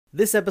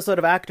This episode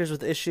of Actors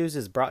with Issues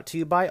is brought to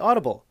you by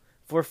Audible.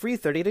 For a free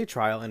 30-day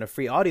trial and a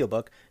free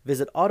audiobook,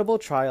 visit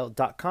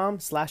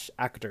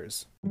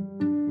audibletrial.com/actors.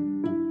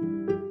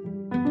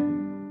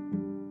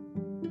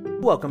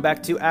 Welcome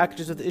back to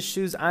Actors with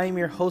Issues. I'm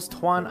your host,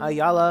 Juan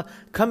Ayala,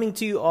 coming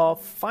to you all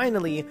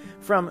finally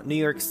from New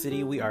York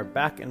City. We are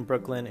back in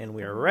Brooklyn and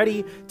we are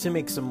ready to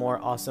make some more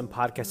awesome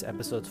podcast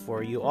episodes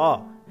for you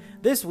all.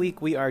 This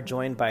week, we are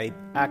joined by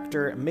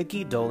actor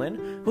Mickey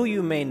Dolenz, who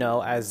you may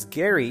know as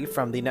Gary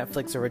from the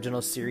Netflix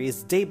original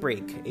series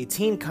Daybreak, a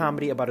teen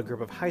comedy about a group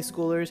of high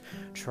schoolers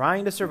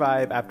trying to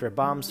survive after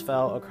bombs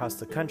fell across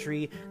the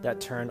country that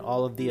turned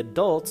all of the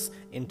adults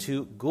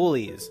into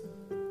ghoulies.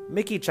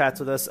 Mickey chats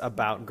with us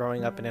about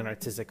growing up in an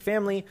artistic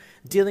family,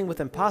 dealing with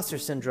imposter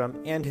syndrome,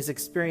 and his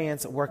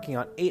experience working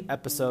on 8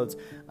 episodes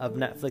of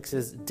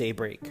Netflix's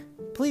Daybreak.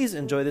 Please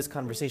enjoy this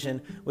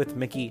conversation with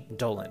Mickey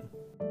Dolenz.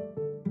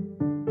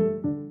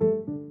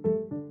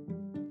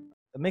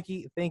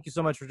 Mickey, thank you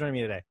so much for joining me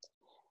today.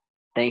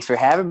 Thanks for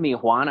having me,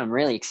 Juan. I'm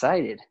really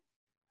excited.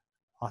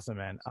 Awesome,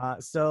 man.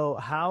 So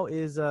how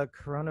is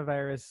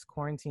coronavirus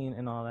quarantine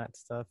and all that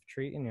stuff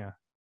treating you?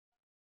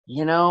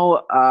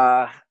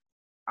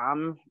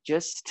 I'm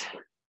just,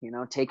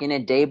 taking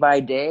it day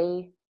by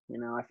day.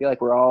 I feel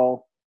like we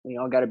all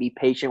got to be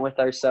patient with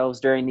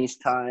ourselves during these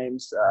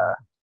times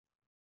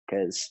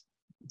because,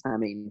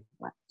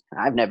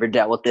 I've never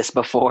dealt with this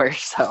before.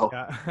 So,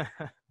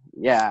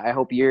 yeah, I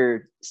hope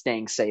you're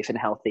staying safe and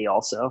healthy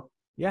also.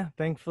 Yeah,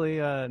 thankfully,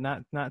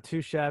 not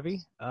too shabby.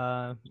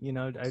 I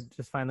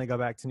just finally got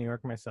back to New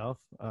York myself.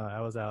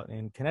 I was out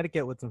in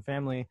Connecticut with some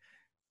family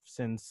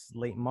since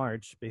late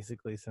March,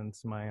 basically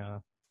since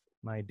my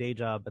day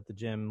job at the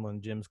gym.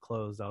 When gyms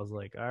closed, I was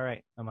like, all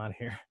right, I'm out of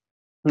here.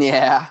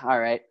 Yeah, all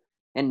right.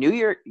 And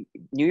New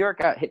York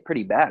got hit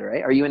pretty bad,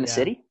 right? Are you in the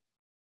city?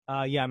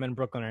 Yeah, I'm in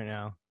Brooklyn right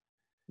now.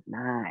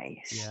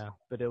 Nice. Yeah,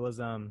 but it was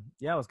it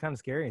was kind of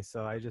scary.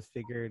 So I just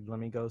figured, let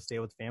me go stay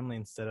with family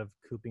instead of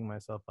cooping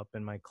myself up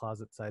in my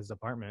closet-sized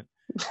apartment.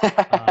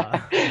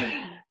 As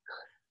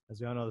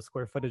we all know, the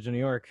square footage in New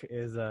York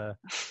is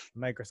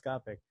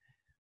microscopic.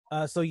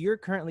 So you're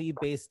currently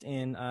based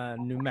in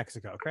New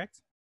Mexico, correct?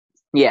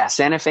 Yeah,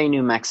 Santa Fe,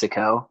 New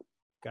Mexico.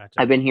 Gotcha.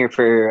 I've been here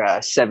for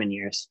 7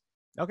 years.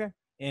 Okay.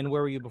 And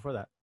where were you before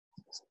that?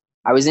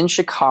 I was in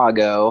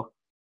Chicago.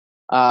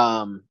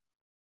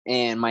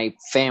 And my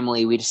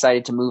family, we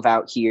decided to move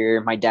out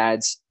here. My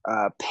dad's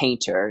a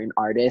painter, an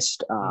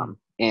artist,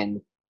 and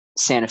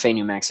Santa Fe,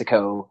 New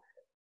Mexico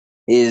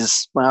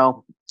is,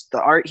 well, the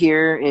art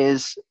here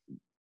is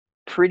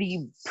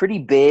pretty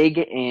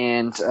big,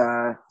 and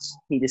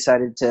he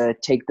decided to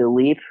take the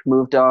leap,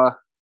 moved the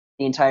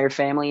entire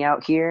family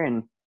out here,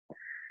 and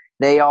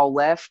they all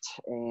left,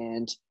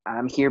 and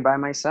I'm here by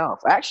myself.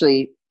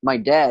 Actually, my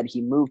dad,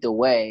 he moved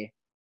away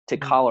to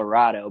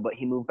Colorado, but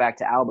he moved back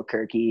to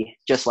Albuquerque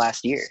just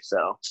last year.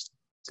 So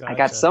gotcha. I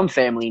got some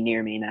family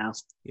near me now.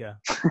 Yeah.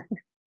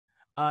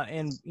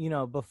 And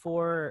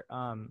before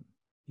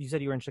you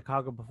said you were in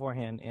Chicago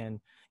beforehand, and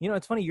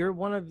it's funny, you're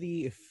one of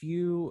the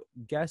few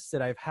guests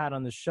that I've had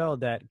on the show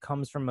that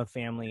comes from a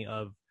family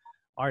of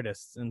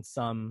artists in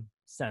some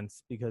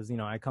sense, because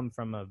I come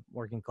from a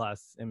working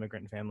class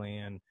immigrant family,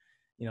 and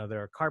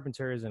there are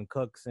carpenters and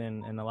cooks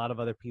and a lot of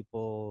other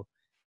people.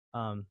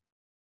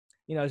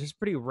 It's just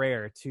pretty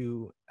rare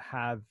to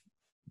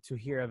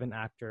hear of an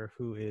actor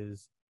who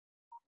is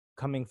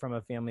coming from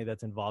a family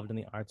that's involved in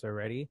the arts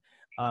already.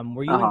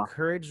 Were you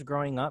encouraged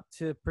growing up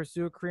to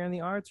pursue a career in the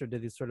arts, or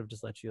did they sort of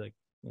just let you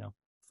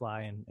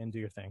fly and do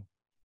your thing?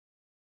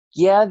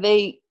 Yeah,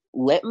 they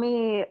let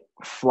me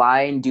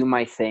fly and do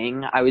my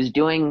thing. I was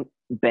doing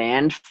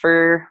band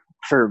for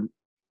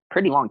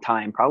pretty long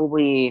time,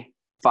 probably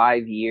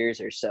 5 years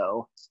or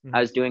so. Mm-hmm.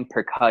 I was doing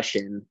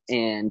percussion,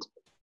 and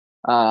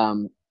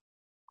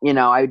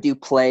I would do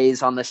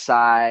plays on the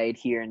side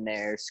here and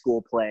there,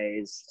 school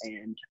plays,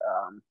 and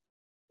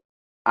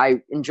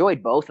I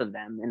enjoyed both of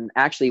them. And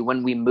actually,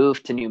 when we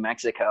moved to New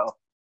Mexico,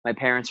 my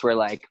parents were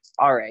like,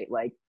 all right,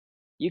 like,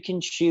 you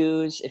can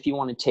choose if you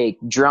want to take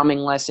drumming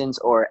lessons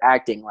or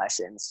acting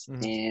lessons.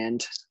 Mm-hmm.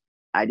 And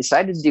I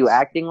decided to do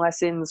acting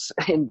lessons.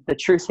 And the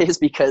truth is,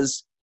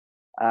 because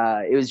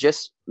it was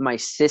just my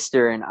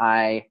sister and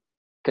I,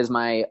 because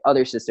my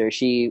other sister,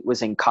 she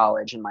was in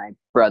college, and my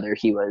brother,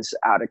 he was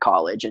out of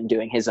college and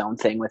doing his own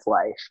thing with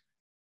life.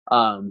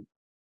 And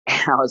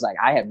I was like,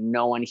 I have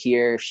no one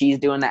here. If she's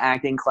doing the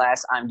acting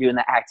class, I'm doing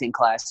the acting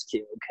class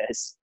too,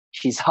 because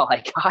she's all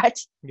I got.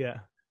 Yeah.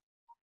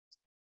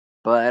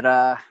 But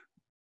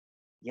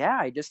yeah,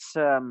 I just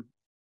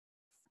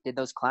did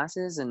those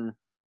classes, and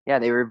yeah,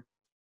 they were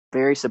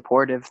very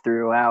supportive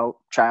throughout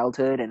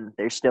childhood, and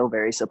they're still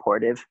very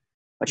supportive,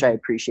 which I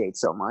appreciate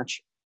so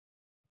much.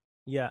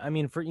 Yeah, I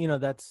mean, for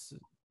that's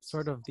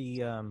sort of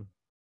the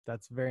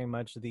that's very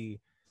much the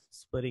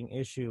splitting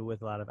issue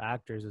with a lot of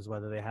actors, is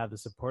whether they have the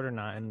support or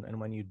not. And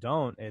when you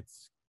don't,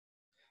 it's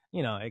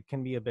it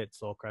can be a bit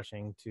soul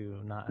crushing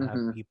to not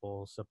have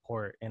people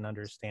support and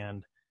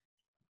understand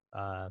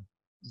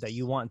that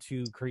you want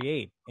to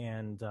create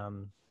and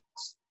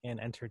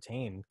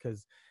entertain,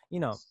 because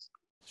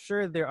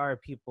sure there are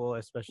people,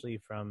 especially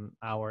from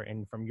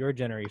from your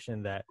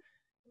generation, that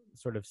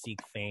sort of seek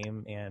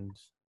fame and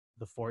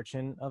the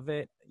fortune of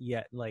it,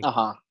 yet like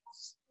Uh-huh.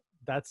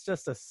 that's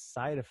just a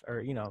side of,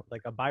 or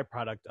like a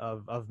byproduct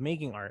of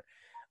making art.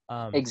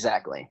 um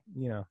Exactly.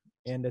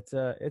 and it's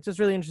just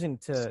really interesting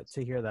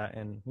to hear that,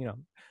 and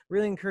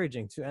really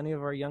encouraging to any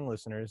of our young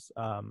listeners.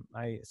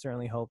 I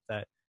certainly hope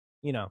that,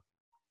 you know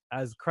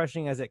as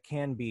crushing as it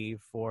can be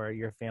for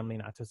your family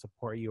not to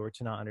support you or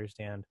to not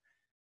understand,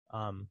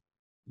 um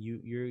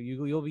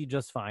you'll be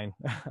just fine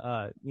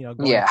going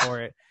Yeah.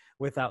 for it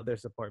without their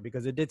support,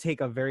 because it did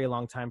take a very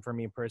long time for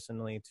me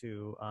personally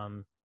to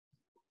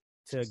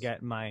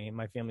get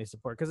my family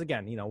support, because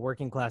again,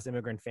 working class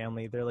immigrant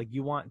family, they're like,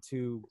 you want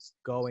to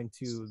go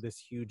into this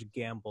huge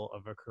gamble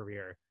of a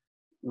career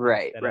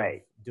Right, instead of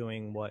right.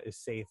 doing what is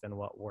safe and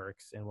what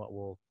works and what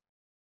will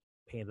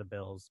pay the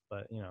bills.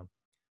 But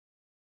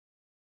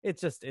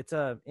it's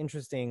a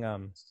interesting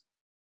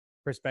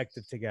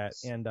perspective to get,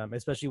 and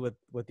especially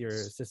with your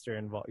sister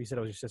involved. You said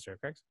it was your sister,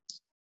 correct?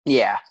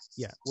 Yeah.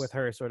 Yeah, with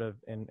her sort of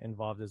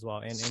involved as well,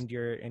 and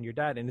your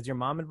dad. And is your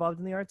mom involved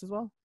in the arts as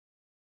well?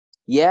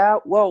 Yeah,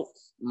 well,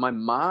 my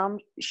mom,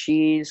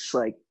 she's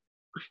like,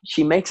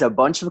 she makes a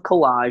bunch of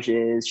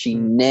collages. She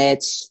Mm.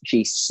 knits.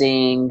 She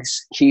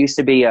sings. She used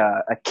to be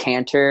a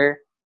cantor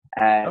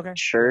at Okay.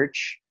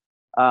 church,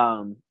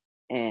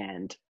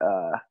 and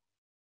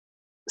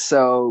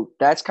so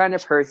that's kind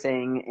of her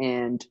thing.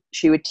 And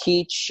she would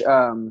teach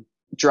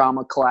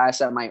drama class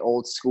at my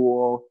old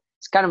school.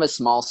 It's kind of a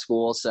small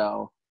school,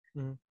 so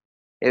Mhm.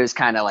 it was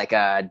kind of like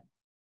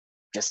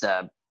just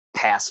a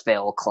pass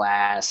fail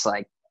class,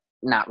 like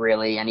not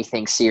really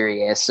anything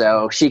serious.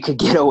 So she could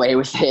get away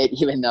with it,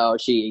 even though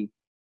she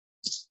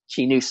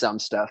knew some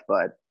stuff,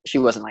 but she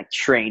wasn't like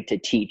trained to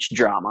teach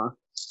drama.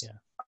 Yeah.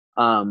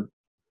 Um,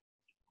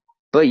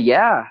 but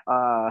yeah,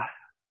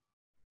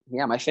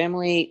 my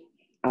family,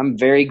 I'm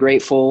very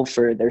grateful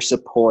for their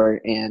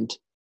support, and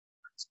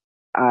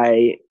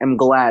I am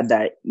glad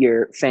that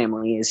your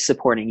family is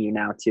supporting you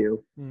now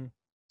too. Mm.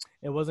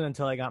 It wasn't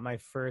until I got my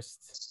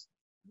first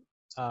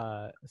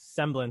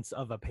semblance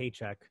of a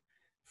paycheck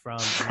from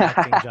an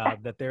acting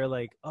job that they're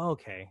like, oh,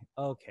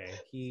 okay,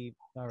 he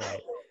all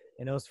right.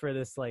 And it was for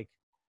this like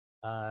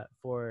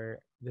for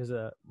there's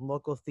a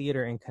local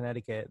theater in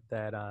Connecticut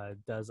that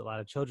does a lot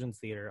of children's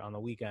theater on the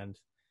weekend,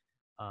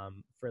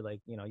 for like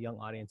young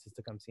audiences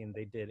to come see, and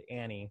they did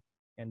Annie,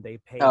 and they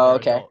pay Oh,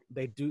 their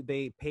okay.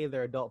 they pay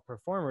their adult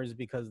performers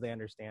because they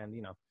understand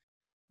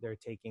they're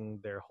taking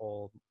their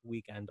whole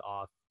weekend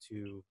off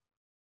to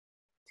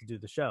do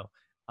the show.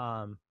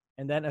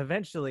 And then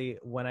eventually,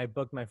 when I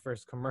booked my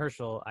first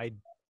commercial,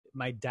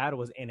 my dad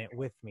was in it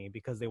with me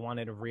because they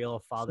wanted real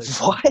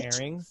father-son What?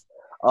 pairings.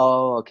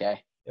 Oh,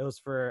 okay. It was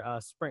for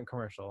a Sprint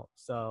commercial.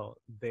 So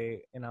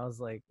I was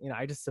like,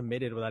 I just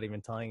submitted without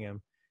even telling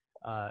him.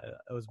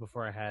 It was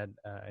before I had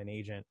an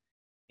agent,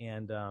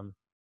 and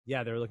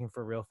yeah, they were looking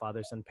for real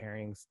father-son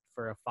pairings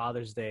for a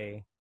Father's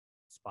Day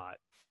spot.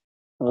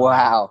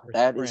 Wow, For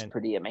that is Sprint.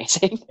 pretty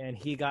amazing. And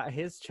he got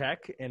his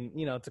check, and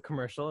it's a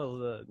commercial. It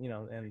was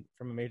and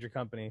from a major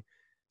company.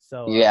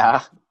 So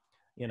Yeah.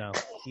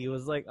 he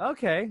was like,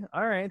 okay,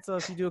 all right. So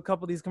if you do a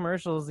couple of these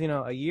commercials,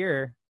 a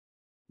year,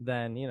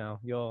 then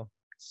you'll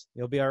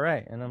be all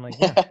right. And I'm like,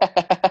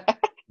 yeah.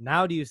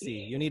 Now do you see?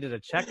 You needed a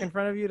check in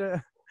front of you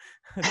to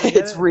get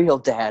It's it? real,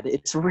 Dad.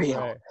 It's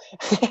real.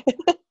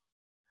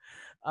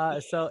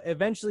 Right. So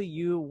eventually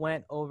you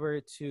went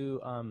over to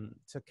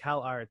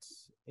Cal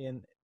Arts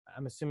in.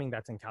 I'm assuming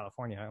that's in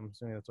California. I'm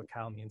assuming that's what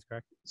Cal means,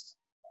 correct?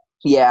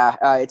 Yeah,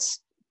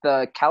 it's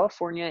the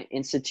California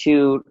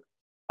Institute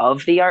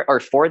of the Art or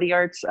for the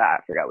Arts. I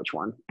forgot which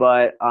one,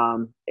 but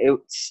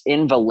it's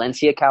in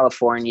Valencia,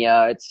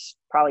 California. It's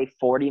probably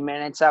 40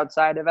 minutes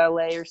outside of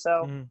LA or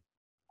so.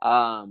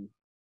 Mm-hmm.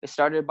 It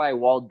started by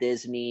Walt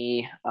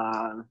Disney,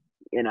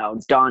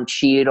 Don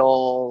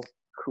Cheadle.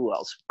 Who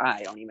else?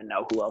 I don't even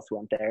know who else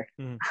went there.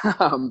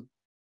 Mm-hmm.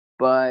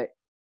 But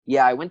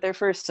yeah, I went there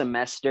for a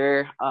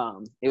semester.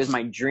 It was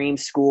my dream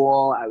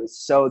school. I was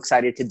so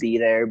excited to be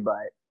there,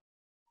 but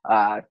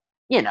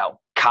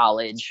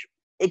college,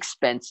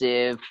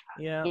 expensive.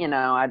 Yeah.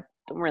 I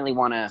don't really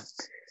want to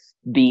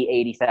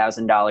be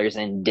 $80,000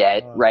 in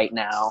debt right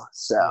now.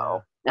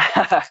 So,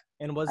 yeah.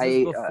 And was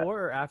this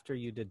before or after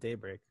you did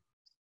Daybreak?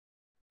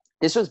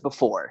 This was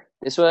before.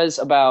 This was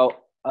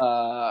about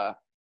a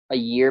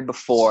year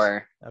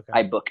before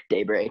I booked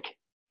Daybreak.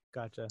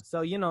 Gotcha.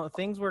 So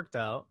things worked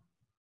out.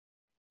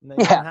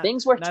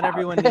 Things worked out. Not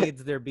everyone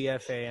needs their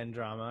BFA in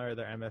drama or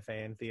their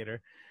MFA in theater.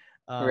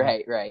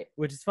 Right.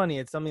 Which is funny.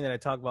 It's something that I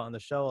talk about on the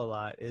show a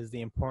lot, is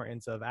the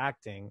importance of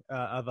acting,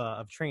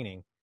 of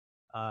training,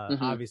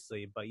 Mm-hmm.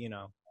 obviously. But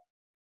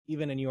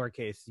even in your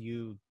case,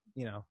 you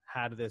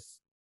had this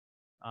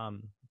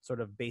sort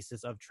of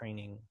basis of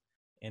training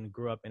and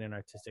grew up in an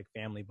artistic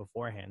family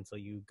beforehand, so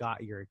you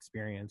got your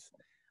experience.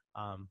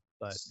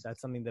 But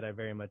that's something that I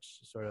very much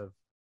sort of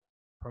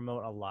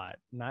promote a lot.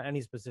 Not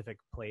any specific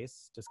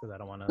place, just because I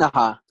don't want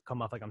to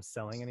come off like I'm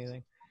selling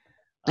anything.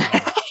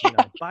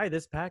 Buy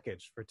this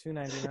package for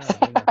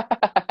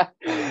 $2.99.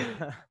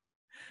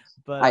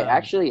 But I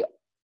actually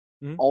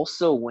mhm.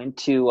 also went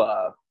to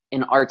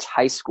an arts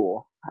high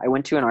school. I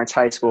went to an arts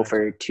high school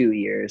for Gotcha. 2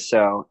 years,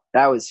 so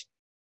that was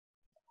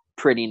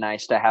pretty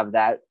nice to have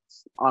that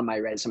on my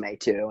resume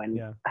too, and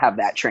Yeah. have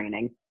that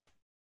training.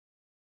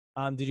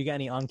 Did you get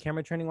any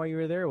on-camera training while you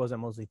were there, or was it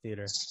mostly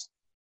theater?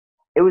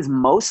 It was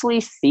mostly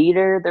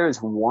theater. There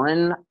was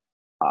one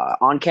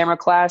on-camera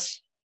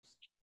class,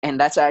 and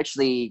that's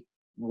actually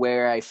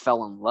where I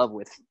fell in love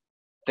with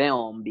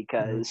film Hmm.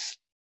 because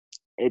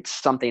it's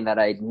something that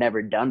I'd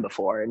never done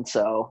before. And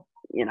so,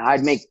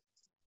 I'd make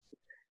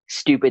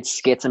stupid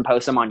skits and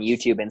post them on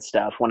YouTube and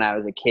stuff when I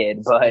was a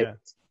kid. But,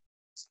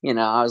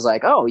 Yeah. I was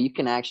like, oh, you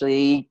can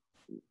actually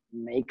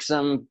make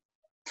some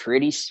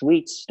pretty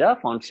sweet stuff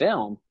on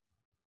film.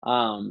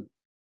 Um,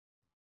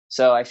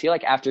 so I feel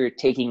like after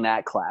taking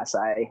that class,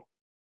 I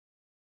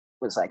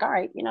was like, all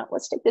right,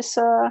 let's take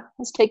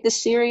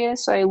this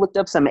serious. I looked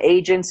up some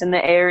agents in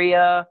the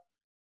area,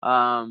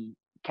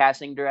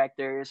 casting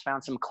directors,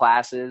 found some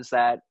classes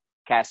that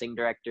casting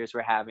directors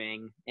were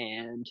having,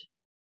 and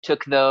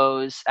took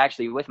those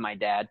actually with my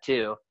dad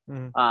too.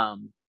 Hmm.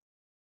 Um,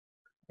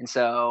 and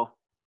so,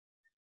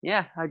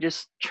 yeah, I'm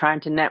just trying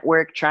to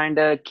network, trying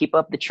to keep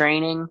up the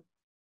training,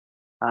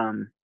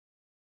 um,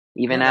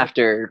 even Yeah, that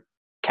after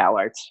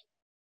CalArts.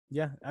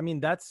 yeah. I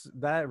mean,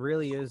 that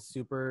really is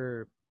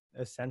super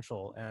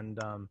essential and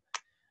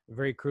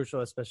very crucial,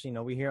 especially,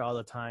 we hear all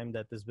the time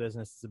that this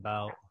business is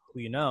about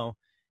who you know.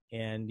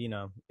 And,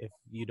 if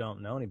you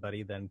don't know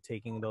anybody, then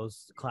taking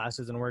those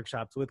classes and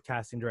workshops with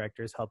casting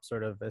directors helps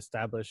sort of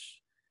establish,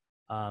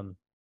 um,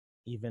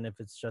 even if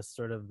it's just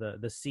sort of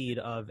the seed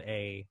of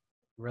a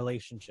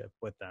relationship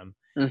with them,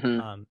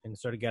 Hmm. and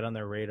sort of get on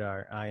their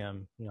radar. I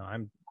am,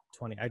 I'm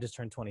 20. I just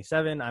turned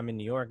 27. I'm in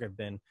New York. I've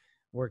been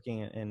working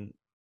in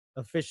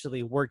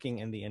officially working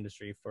in the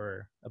industry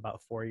for about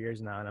 4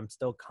 years now, and I'm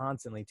still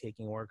constantly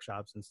taking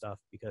workshops and stuff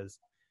because,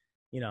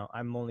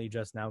 I'm only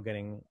just now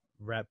getting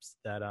reps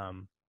that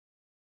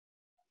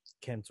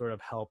can sort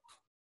of help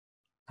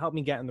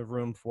me get in the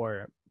room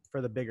for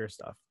the bigger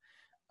stuff.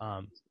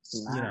 um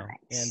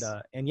and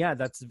Nice. yeah,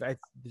 I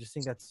just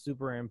think that's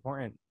super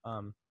important.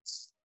 I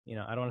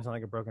don't want to sound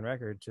like a broken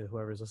record to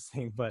whoever's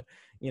listening, but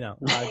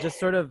just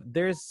sort of,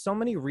 there's so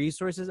many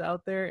resources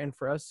out there, and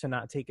for us to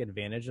not take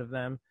advantage of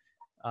them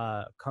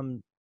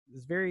come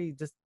is very,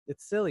 just,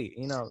 it's silly,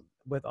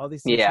 with all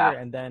these things here,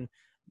 Yeah. and then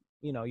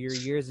you're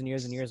years and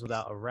years and years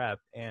without a rep,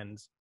 and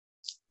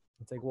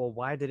it's like, well,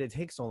 why did it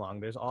take so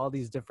long? There's all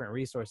these different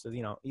resources.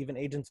 Even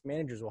agents,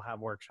 managers will have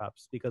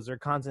workshops because they're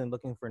constantly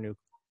looking for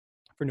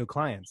new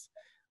clients.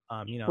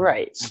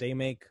 Right. They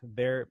make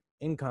their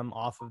income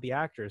off of the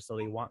actors, so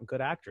they want good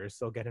actors,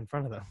 so get in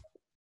front of them.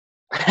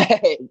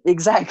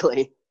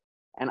 Exactly.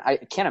 And I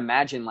can't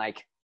imagine,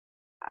 like,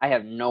 I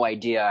have no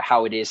idea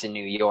how it is in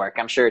New York.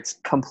 I'm sure it's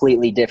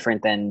completely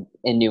different than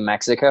in New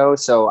Mexico.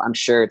 So I'm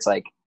sure it's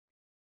like,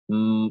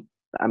 mm,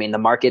 I mean, the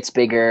market's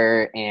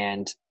bigger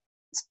and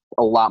it's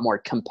a lot more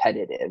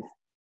competitive.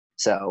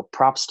 So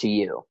props to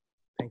you.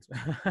 Thanks.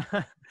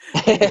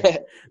 Thank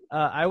you.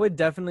 I would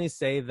definitely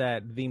say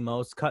that the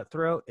most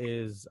cutthroat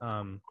is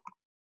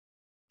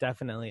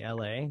definitely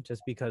LA,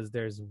 just because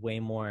there's way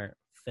more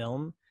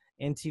film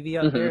and TV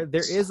out Hmm. there.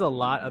 There is a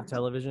lot of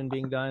television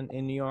being done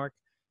in New York,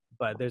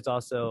 but there's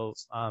also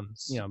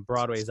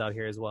Broadway's out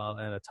here as well,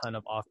 and a ton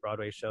of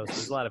off-Broadway shows. So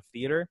there's a lot of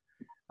theater.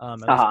 At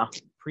least Uh-huh.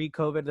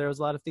 pre-COVID, there was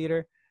a lot of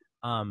theater.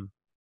 They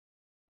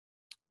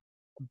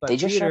But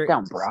just shut theater,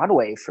 down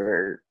Broadway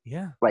for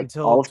yeah, like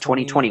until all of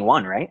 20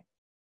 2021, right?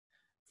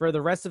 for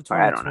the rest of Or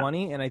I don't know.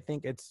 2020, and I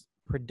think it's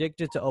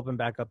predicted to open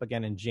back up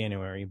again in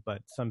January.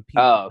 But some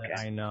people Oh, that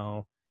okay. I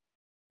know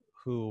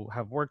who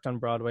have worked on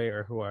Broadway,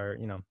 or who are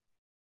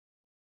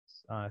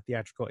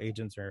theatrical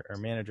agents or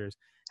managers,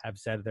 have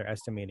said they're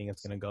estimating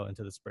it's going to go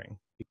into the spring.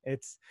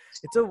 It's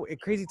a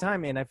crazy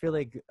time, and I feel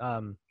like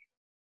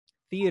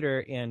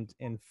theater and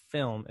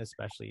film,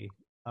 especially,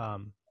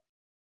 um,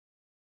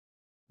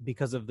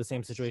 because of the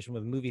same situation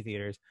with movie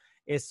theaters,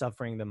 is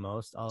suffering the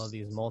most. All of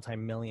these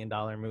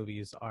multi-million-dollar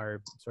movies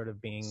are sort of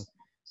being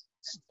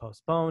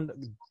postponed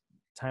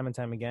time and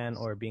time again,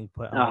 or being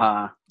put on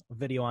Uh-huh.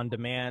 video on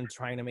demand,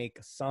 trying to make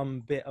some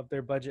bit of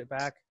their budget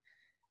back.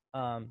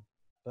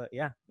 But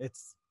yeah,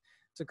 it's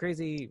a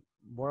crazy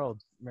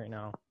world right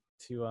now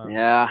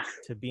Yeah.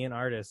 to be an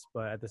artist,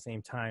 but at the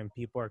same time,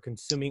 people are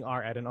consuming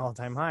art at an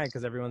all-time high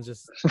because everyone's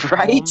just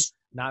Right? home,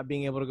 not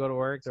being able to go to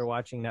work. They're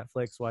watching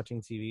Netflix,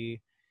 watching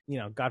TV.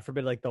 God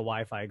forbid, like, the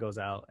Wi-Fi goes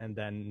out and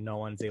then no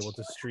one's able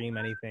to stream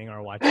anything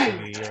or watch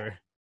TV, or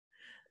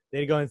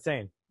they go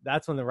insane.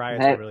 That's when the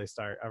riots will That, really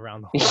start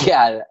around the world.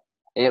 yeah,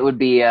 it would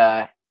be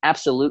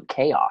absolute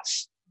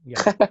chaos.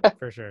 Yeah,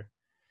 for sure.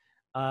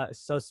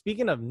 So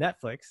speaking of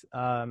Netflix,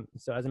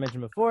 so as I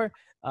mentioned before,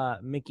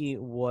 Mickey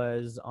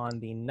was on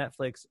the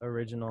Netflix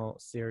original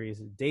series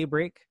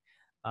Daybreak,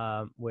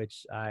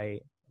 which I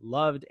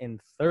loved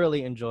and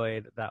thoroughly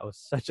enjoyed. That was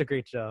such a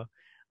great show.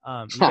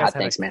 You guys had a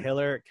Thanks, man.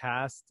 killer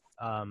cast.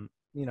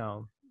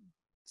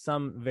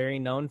 Some very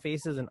known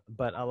faces,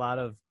 but a lot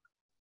of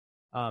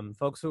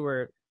folks who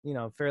were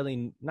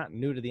fairly not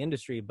new to the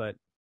industry, but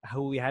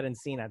who we hadn't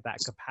seen at that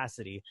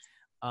capacity.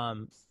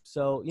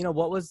 So,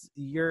 what was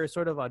your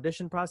sort of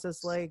audition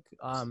process like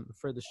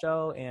for the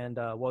show, and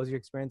what was your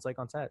experience like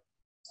on set?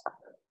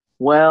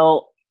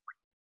 Well,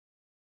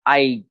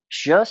 I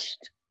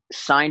just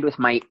signed with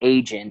my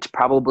agent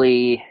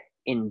probably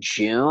in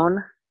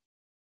June,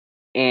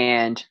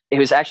 and it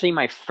was actually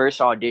my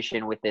first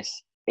audition with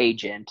this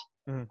agent,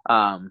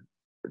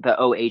 the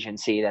O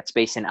agency that's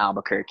based in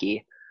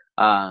Albuquerque.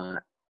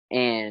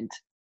 And,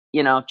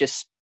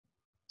 just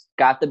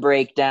got the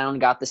breakdown,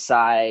 got the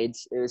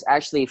sides. It was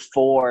actually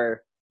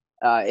for,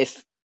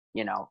 if,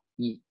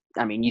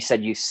 you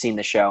said you've seen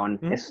the show, and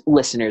if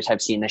listeners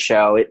have seen the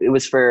show, it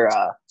was for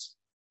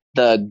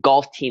the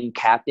golf team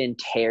captain,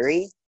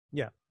 Terry.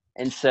 Yeah.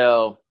 And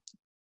so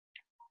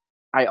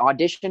I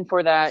auditioned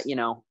for that,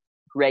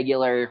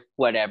 regular,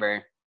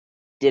 whatever,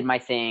 did my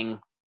thing,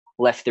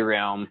 left the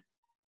room,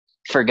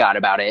 forgot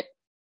about it.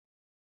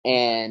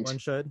 And one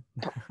should.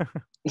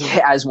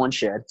 Yeah, as one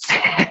should.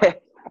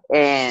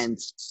 And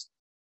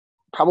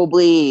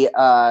probably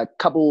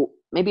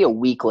maybe a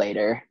week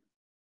later,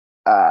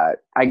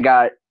 I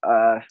got,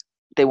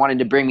 they wanted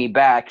to bring me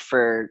back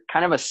for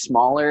kind of a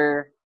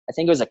smaller, I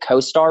think it was a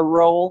co-star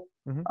role.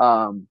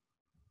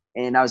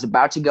 And I was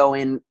about to go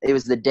in. It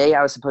was the day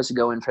I was supposed to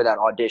go in for that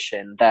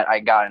audition that I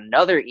got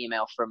another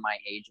email from my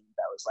agent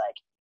that was like,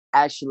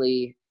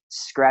 actually,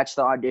 scratch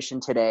the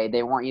audition today.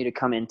 They want you to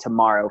come in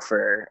tomorrow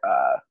for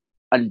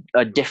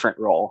a different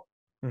role.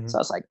 So I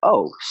was like,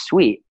 oh,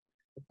 sweet.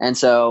 And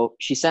so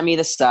she sent me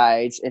the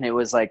sides, and it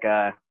was like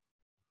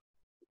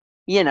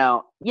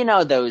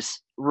those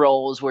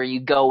roles where you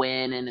go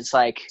in and it's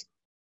like,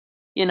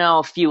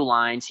 a few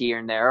lines here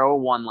and there, or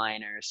one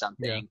liner or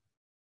something.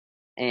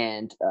 Yeah.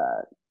 And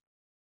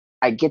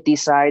I get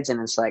these sides, and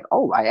it's like,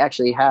 oh, I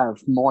actually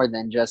have more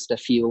than just a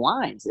few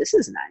lines. This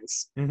is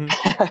nice.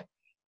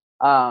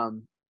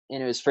 And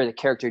it was for the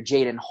character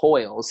Jaden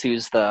Hoyles,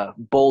 who's the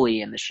bully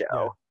in the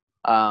show.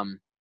 Yeah.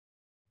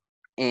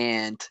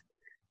 And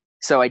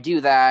so I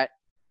do that,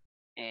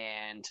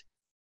 and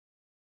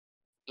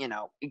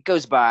it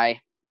goes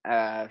by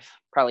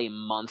probably a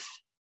month,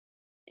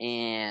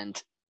 and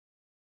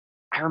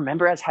I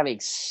remember us having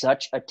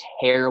such a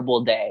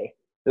terrible day.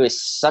 It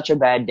was such a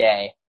bad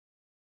day.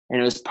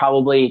 And it was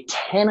probably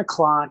 10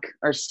 o'clock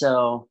or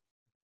so,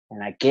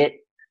 and I get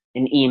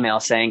an email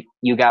saying,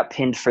 you got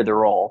pinned for the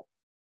role.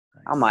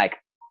 Nice. I'm like,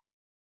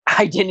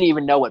 I didn't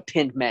even know what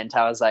pinned meant.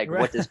 I was like,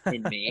 what does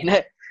pinned mean?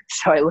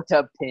 So I looked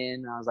up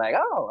pin, and I was like,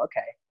 oh,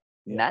 okay.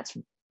 Yeah. And that's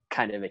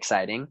kind of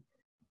exciting.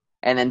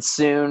 And then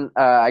soon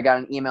I got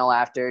an email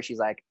after. She's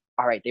like,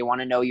 all right, they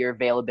want to know your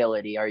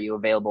availability. Are you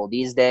available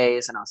these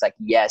days? And I was like,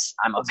 yes,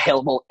 I'm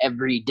available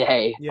every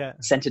day. Yeah.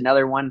 Sent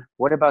another one.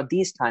 What about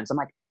these times? I'm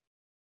like,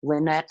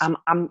 Lynette, I'm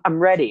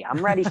ready.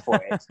 I'm ready for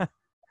it.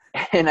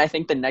 And I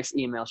think the next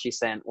email she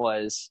sent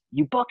was,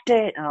 you booked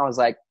it. And I was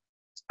like,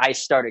 I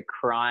started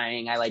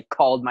crying. I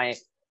called my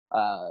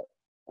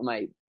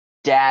my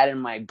dad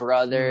and my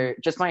brother,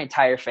 just my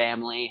entire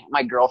family.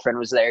 My girlfriend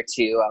was there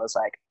too. I was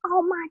like,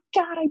 oh my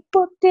God, I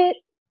booked it.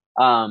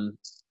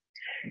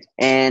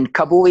 And a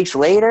couple weeks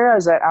later, I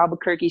was at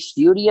Albuquerque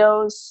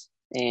Studios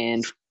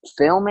and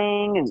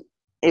filming, and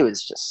it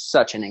was just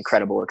such an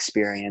incredible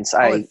experience.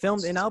 It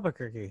filmed in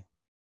Albuquerque.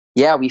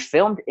 Yeah, we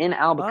filmed in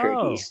Albuquerque.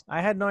 Oh,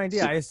 I had no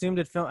idea. I assumed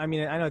it filmed. I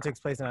mean, I know it takes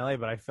place in LA,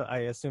 but I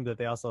assumed that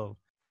they also.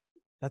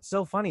 That's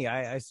so funny.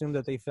 I assumed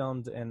that they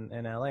filmed in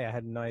LA. I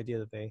had no idea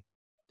that they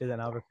did in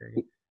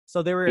Albuquerque.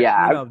 So they were,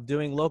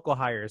 doing local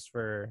hires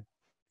for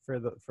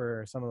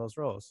some of those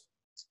roles.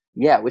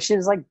 Yeah, which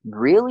is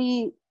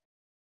really,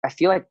 I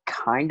feel like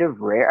kind of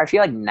rare. I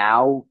feel like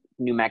now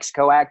New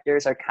Mexico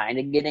actors are kind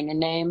of getting a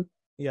name.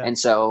 Yeah. And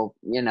so,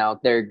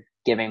 they're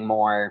giving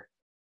more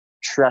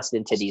trust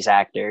into these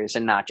actors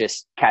and not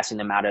just casting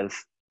them out of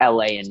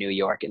LA and New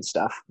York and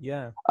stuff.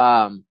 Yeah.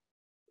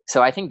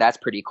 So I think that's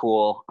pretty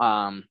cool.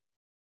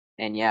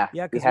 And yeah,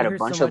 we had a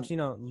bunch of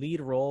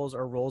lead roles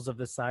or roles of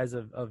the size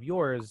of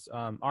yours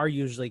are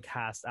usually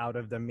cast out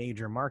of the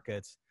major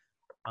markets.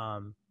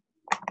 And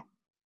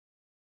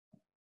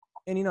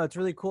it's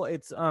really cool.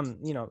 It's I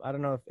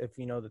don't know if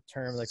you know the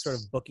term, sort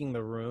of booking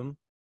the room.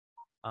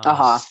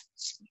 So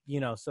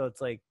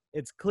it's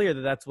it's clear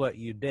that that's what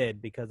you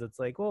did, because it's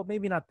well,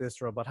 maybe not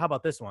this role, but how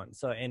about this one?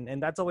 So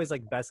and that's always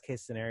best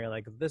case scenario.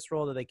 This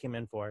role that they came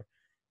in for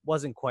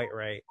wasn't quite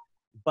right,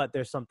 but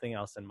there's something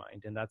else in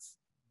mind, and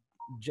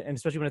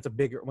especially when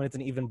it's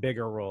an even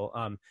bigger role,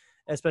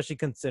 especially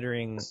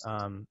considering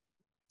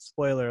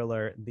spoiler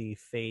alert, the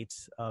fate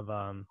of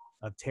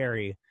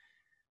Terry.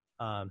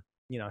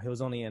 He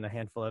was only in a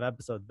handful of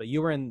episodes, but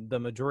you were in the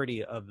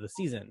majority of the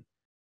season.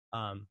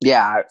 So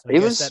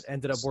that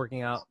ended up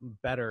working out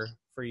better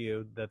for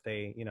you, that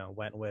they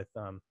went with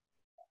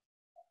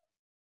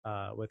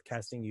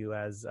casting you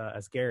as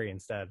Gary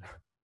instead.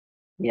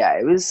 Yeah,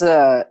 it was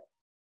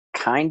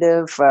kind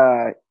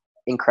of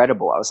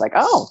incredible. I was like,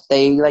 oh,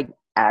 they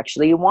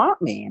actually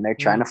want me, and they're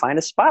trying to find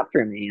a spot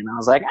for me. And I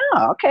was like,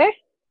 oh, okay,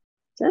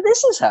 so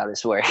this is how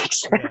this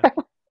works.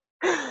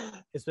 Yeah.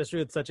 especially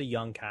with such a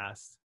young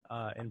cast,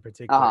 in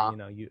particular, Uh-huh. you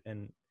know, you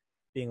and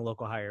being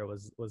local hire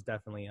was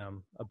definitely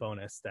a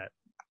bonus that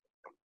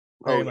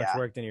Oh very much yeah.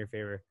 worked in your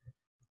favor.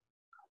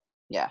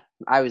 Yeah.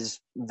 I was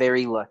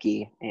very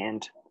lucky,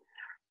 and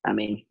I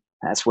mean,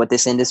 that's what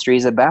this industry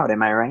is about,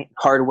 am I right?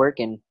 Hard work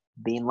and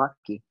being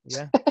lucky.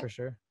 Yeah, for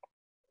sure.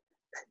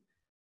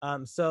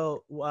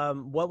 So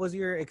what was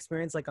your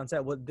experience like on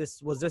set?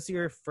 Was this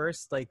your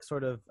first like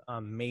sort of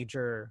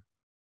major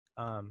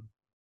um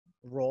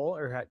role,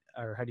 or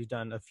had you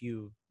done a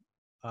few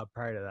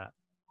prior to that?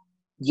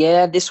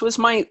 Yeah, this was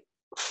my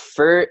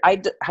first.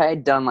 I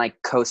had done like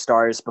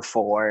co-stars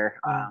before.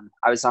 Mm,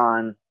 I was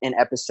on an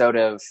episode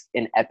of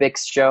an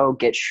Epix show,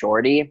 Get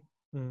Shorty,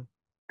 mm.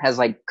 has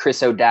like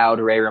Chris O'Dowd,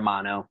 Ray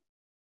Romano,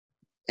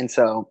 and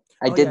so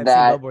I Oh yeah, did I've seen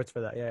that. billboards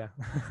for that. Yeah,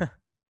 yeah.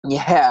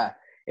 Yeah,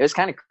 it was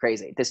kind of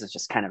crazy. This is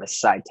just kind of a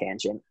side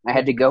tangent. I Yeah.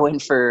 had to go in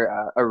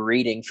for a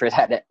reading for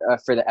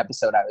the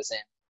episode I was in.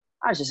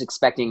 I was just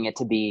expecting it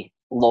to be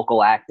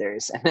local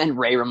actors, and then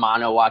Ray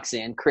Romano walks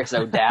in, Chris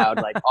O'Dowd,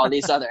 like all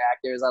these other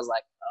actors. I was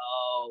like,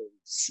 oh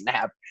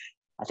snap!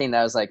 I think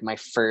that was like my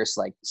first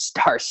like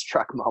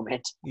starstruck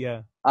moment.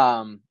 Yeah.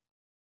 Um,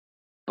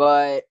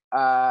 but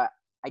I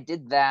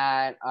did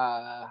that.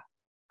 I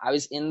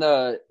was in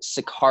the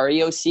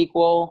Sicario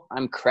sequel.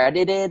 I'm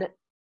credited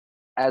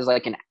as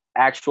like an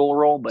actual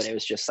role, but it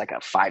was just like a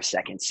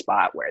 5-second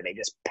spot where they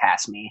just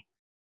passed me.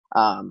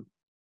 Um,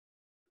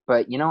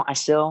 but you know, I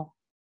still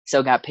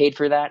got paid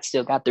for that.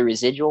 Still got the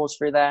residuals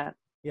for that.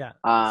 Yeah.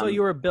 So Um,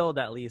 you were billed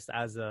at least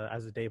as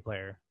a day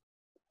player.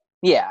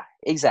 yeah, Gotcha.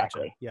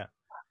 exactly. Yeah.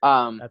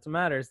 Um, That's what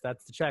matters.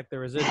 That's the check, the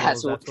that's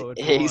residuals. what, That's what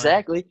we want.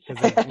 exactly.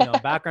 Because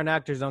background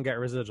actors don't get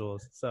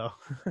residuals. So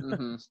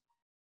hmm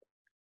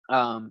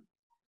Um,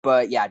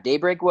 but yeah,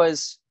 Daybreak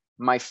was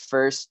my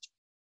first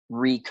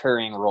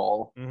recurring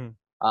role. Mhm.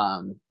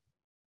 Um,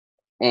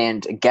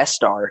 and a guest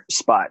star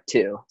spot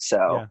too. Yeah.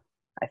 So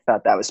I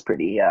thought that was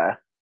pretty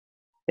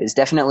it was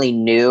definitely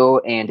new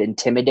and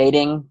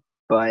intimidating,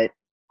 but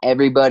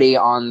everybody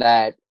on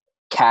that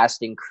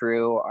cast and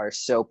crew are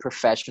so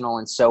professional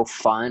and so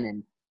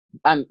fun,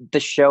 and the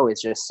show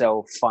is just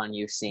so fun,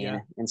 you've seen. Yeah.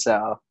 And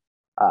so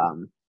yeah,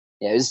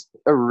 it was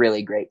a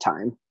really great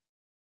time.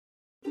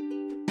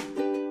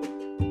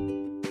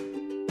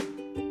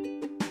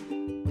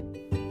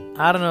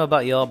 I don't know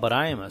about y'all, but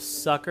I am a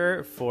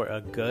sucker for a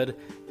good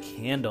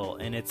candle,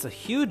 and it's a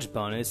huge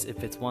bonus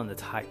if it's one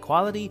that's high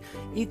quality,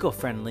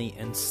 eco-friendly,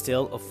 and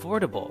still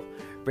affordable.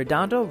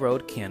 Redondo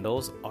Road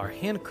candles are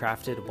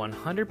handcrafted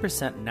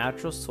 100%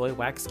 natural soy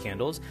wax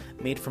candles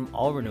made from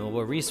all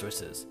renewable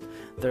resources.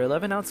 Their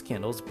 11-ounce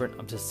candles burn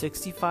up to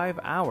 65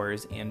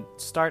 hours and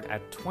start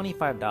at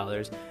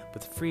 $25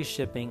 with free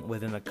shipping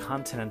within the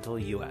continental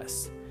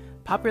US.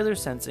 Popular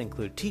scents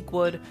include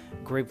teakwood,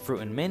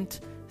 grapefruit and mint,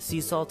 sea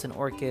salt and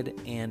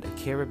orchid, and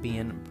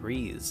Caribbean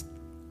breeze.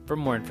 For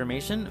more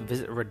information,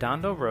 visit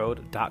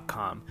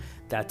redondoroad.com.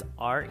 That's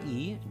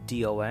REDONDO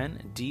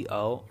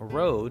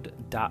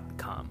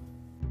road.com.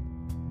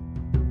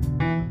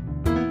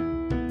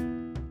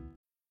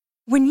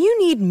 When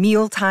you need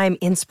mealtime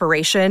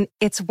inspiration,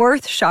 it's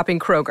worth shopping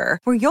Kroger,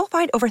 where you'll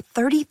find over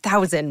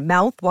 30,000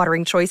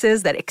 mouth-watering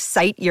choices that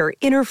excite your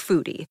inner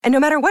foodie. And no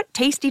matter what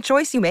tasty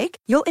choice you make,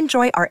 you'll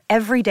enjoy our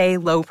everyday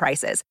low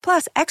prices,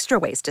 plus extra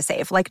ways to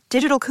save, like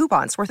digital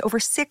coupons worth over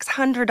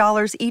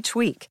 $600 each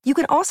week. You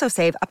can also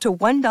save up to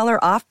 $1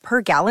 off per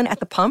gallon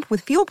at the pump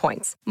with fuel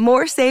points.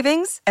 More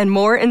savings and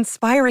more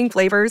inspiring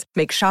flavors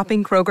make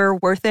shopping Kroger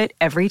worth it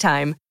every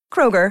time.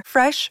 Kroger,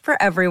 fresh for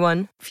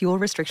everyone. Fuel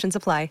restrictions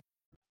apply.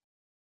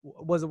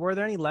 Were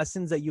there any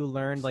lessons that you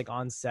learned like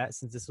on set,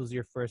 since this was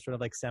your first sort of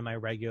like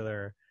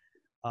semi-regular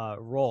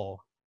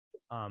role?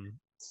 I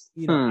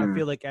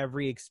feel like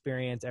every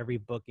experience, every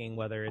booking,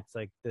 whether it's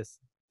like this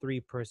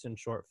 3-person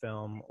short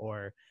film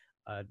or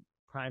a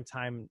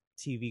primetime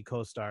TV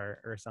co-star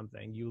or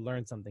something, you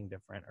learn something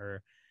different,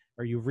 or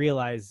you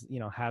realize,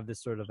 have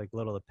this sort of like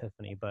little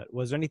epiphany. But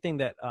was there anything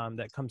that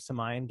that comes to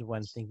mind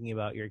when thinking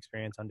about your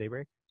experience on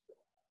Daybreak?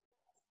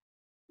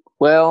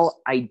 Well,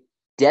 I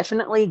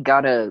definitely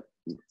got a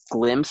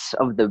glimpse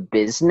of the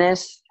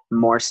business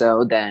more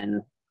so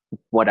than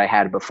what I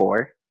had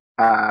before,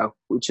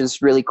 which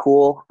is really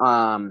cool.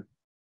 And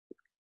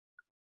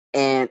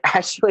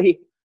actually,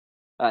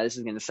 this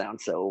is going to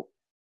sound so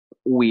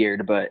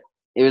weird, but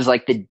it was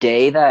like the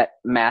day that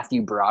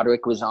Matthew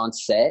Broderick was on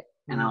set,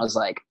 and I was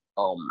like,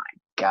 oh my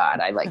God,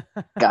 I like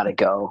gotta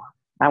go.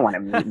 I want to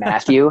meet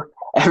Matthew.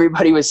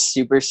 Everybody was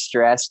super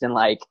stressed, and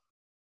like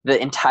the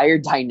entire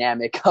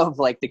dynamic of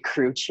like the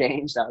crew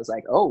changed. I was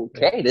like, oh,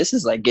 okay, this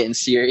is like getting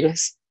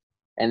serious.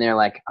 And they're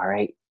like, all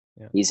right,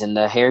 he's in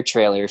the hair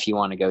trailer. If you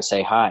want to go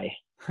say hi,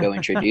 go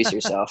introduce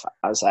yourself.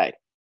 I was like,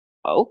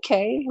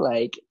 okay,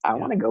 like I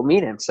want to go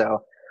meet him.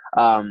 So,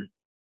 Alan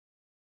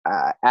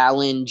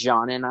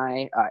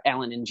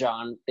and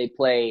John, they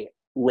play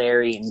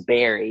Larry and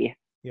Barry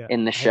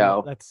in the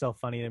show. That's so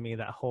funny to me,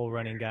 that whole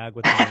running gag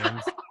with the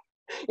names.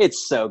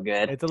 It's so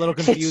good. It's a little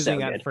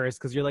confusing at first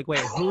because you're like, wait,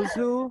 who's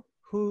who?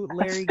 Who?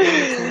 Larry,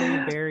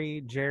 Gary,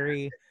 Barry,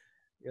 Jerry.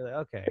 You're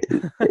like, okay.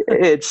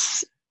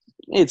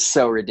 It's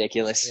so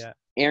ridiculous. Yeah.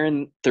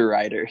 Aaron the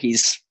writer,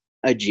 he's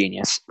a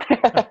genius.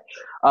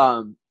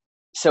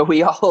 So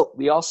we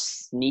all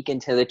sneak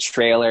into the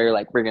trailer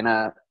like we're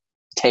gonna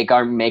take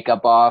our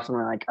makeup off, and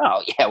we're like,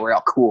 oh yeah, we're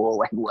all cool,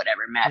 like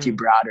whatever. Matthew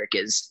Broderick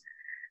is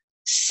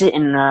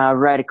sitting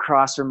right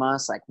across from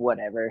us, like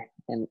whatever.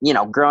 And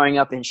growing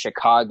up in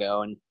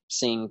Chicago and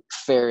seeing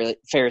Ferris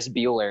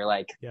Bueller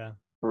like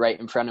right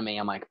in front of me,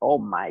 I'm like, oh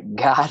my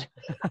god.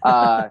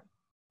 I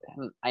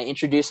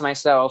introduced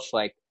myself,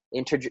 like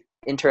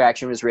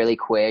interaction was really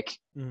quick,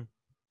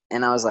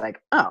 and I was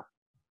like, oh,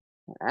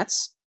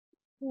 that's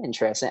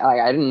interesting.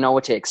 Like, I didn't know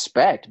what to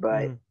expect,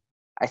 but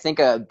I think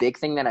a big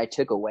thing that I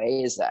took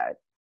away is that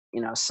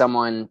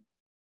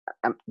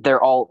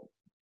they're all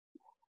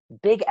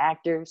big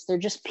actors, they're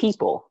just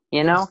people,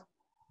 and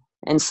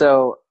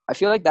so I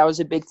feel like that was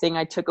a big thing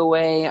I took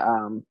away.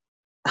 I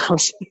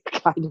was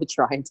kind of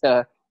trying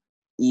to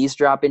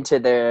eavesdrop into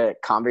the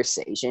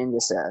conversation,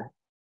 just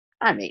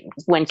I mean,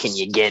 when can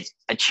you get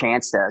a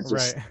chance to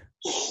just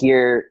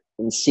hear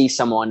and see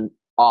someone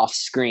off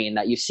screen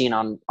that you've seen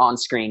on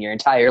screen your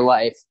entire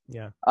life?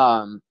 Yeah.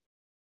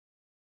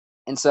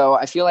 And so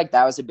I feel like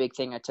that was a big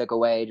thing I took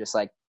away, just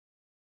like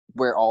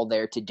we're all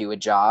there to do a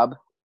job.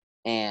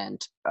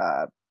 And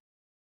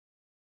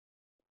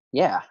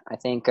yeah, I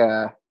think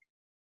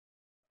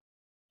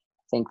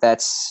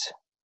that's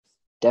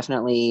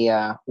definitely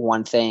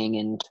one thing.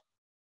 And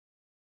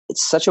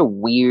it's such a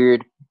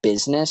weird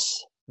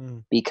business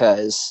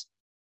because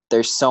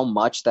there's so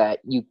much that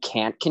you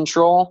can't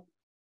control.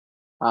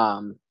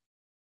 And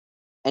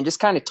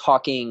just kind of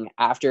talking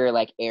after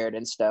like aired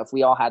and stuff,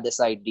 we all had this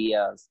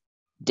idea of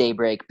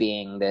Daybreak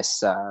being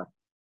this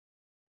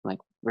like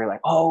we're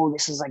like, oh,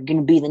 this is like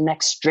gonna be the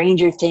next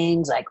Stranger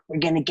Things, like we're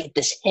gonna get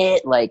this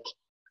hit, like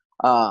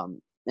and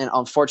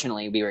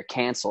unfortunately we were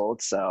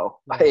canceled. So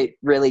it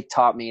really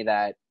taught me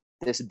that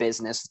this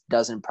business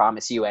doesn't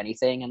promise you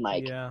anything, and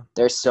like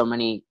there's so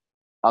many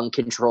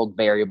uncontrolled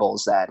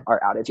variables that are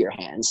out of your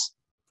hands.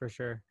 For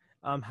sure.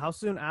 How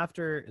soon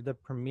after the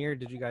premiere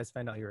did you guys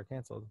find out you were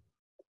canceled?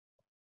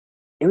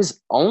 It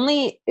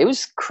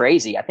was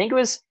crazy. I think it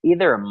was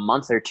either a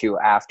month or two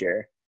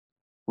after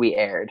we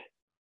aired.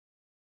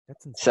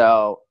 That's insane.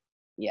 So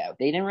yeah,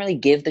 they didn't really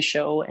give the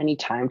show any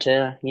time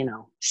to,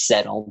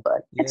 settle,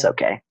 but it's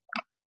okay.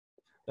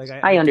 Like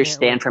I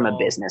understand from a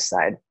business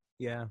side.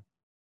 Yeah.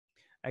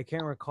 I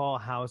can't recall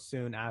how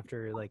soon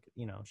after, like,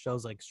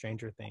 shows like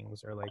Stranger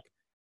Things or like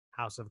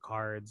House of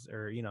Cards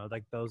or,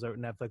 like those are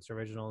Netflix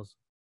originals.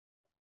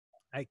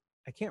 I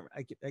can't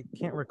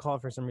recall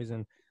for some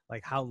reason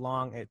like how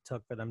long it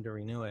took for them to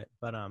renew it.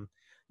 But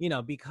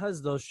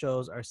because those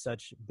shows are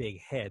such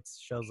big hits,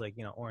 shows like,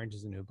 Orange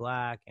is the New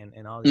Black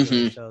and all these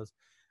other shows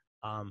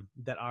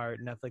that are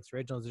Netflix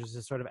originals, there's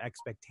this sort of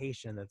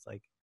expectation that's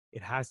like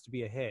it has to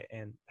be a hit,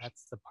 and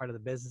that's the part of the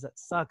business that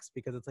sucks,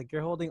 because it's like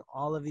you're holding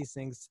all of these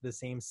things to the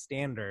same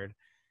standard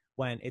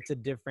when it's a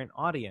different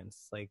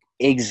audience. Like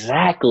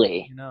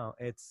exactly,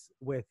 it's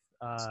with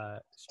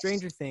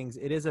Stranger Things,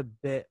 it is a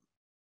bit,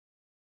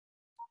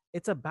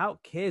 it's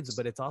about kids,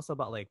 but it's also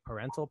about like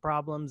parental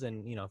problems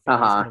and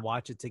families can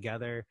watch it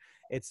together.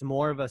 It's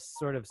more of a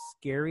sort of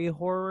scary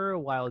horror,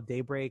 while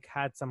Daybreak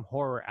had some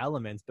horror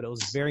elements, but it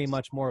was very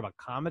much more of a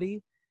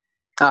comedy.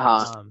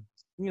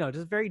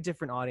 Just very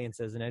different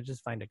audiences, and I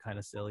just find it kind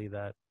of silly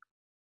that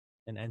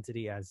an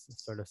entity as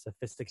sort of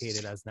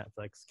sophisticated as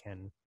Netflix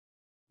can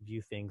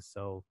view things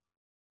so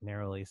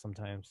narrowly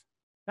sometimes.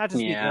 Not to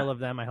speak ill of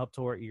them. I hope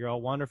to work. You're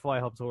all wonderful. I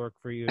hope to work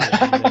for you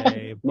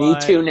today. Me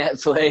too,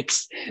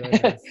 Netflix.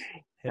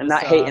 I'm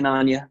not hating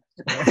on you.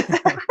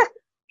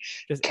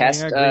 Just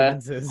cast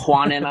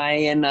Juan and I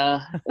in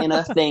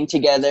a thing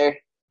together.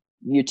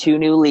 You two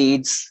new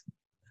leads.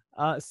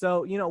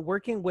 So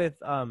working with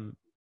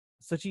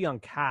such a young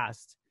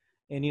cast,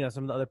 and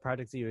some of the other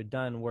projects that you had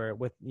done were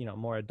with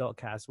more adult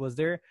cast, was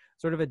there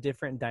sort of a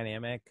different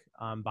dynamic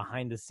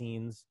behind the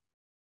scenes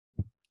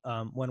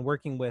when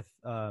working with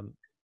a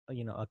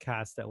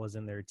cast that was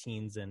in their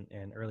teens and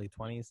early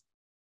 20s?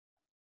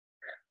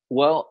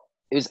 Well,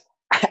 it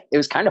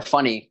was kind of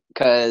funny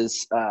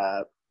because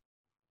I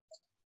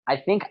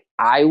think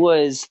I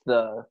was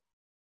the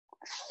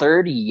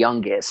third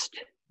youngest,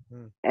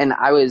 and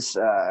I was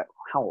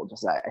how old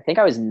was I? I think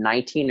I was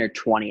 19 or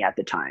 20 at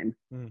the time.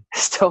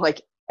 So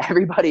like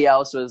everybody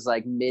else was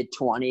like mid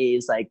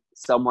 20s, like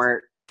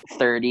somewhere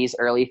 30s,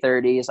 early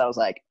 30s. I was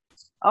like,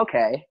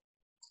 okay.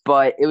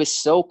 But it was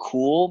so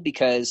cool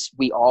because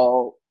we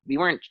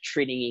weren't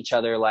treating each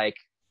other like,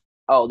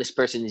 oh, this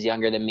person is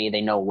younger than me,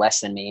 they know less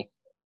than me.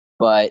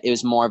 But it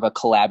was more of a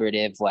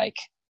collaborative, like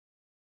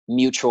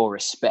mutual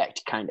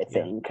respect kind of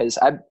thing. Because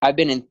I've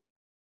been in,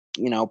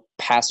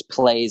 past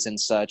plays and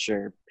such,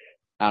 or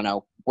I don't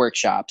know,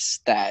 workshops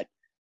that,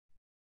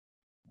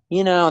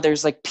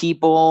 there's like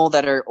people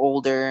that are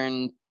older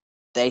and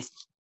they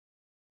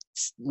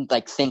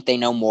like think they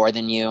know more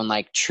than you and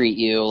like treat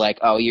you like,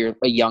 oh, you're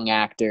a young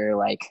actor,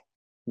 like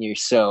you're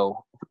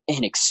so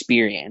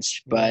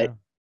inexperienced. But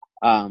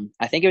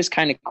I think it was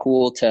kind of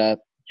cool to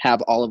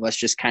have all of us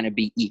just kind of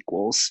be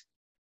equals.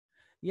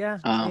 Yeah.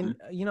 And,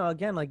 you know,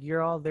 again, like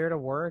you're all there to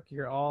work.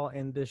 You're all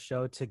in this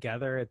show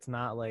together. It's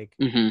not like,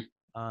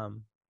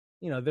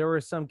 you know, there were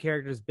some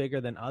characters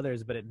bigger than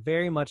others, but it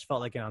very much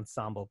felt like an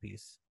ensemble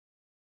piece.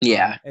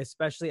 Yeah.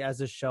 Especially as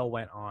the show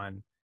went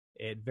on,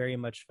 it very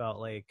much felt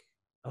like,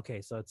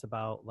 okay, so it's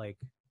about like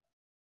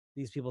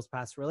these people's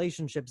past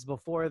relationships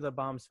before the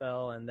bombs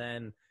fell, and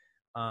then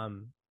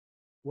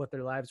what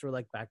their lives were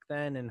like back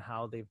then and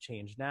how they've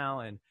changed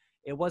now. And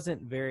it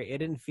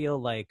didn't feel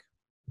like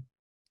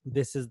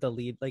this is the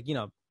lead, like, you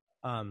know,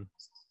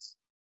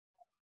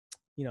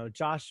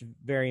 Josh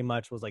very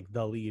much was like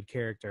the lead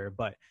character,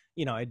 but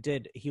you know,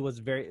 he was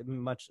very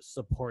much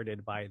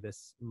supported by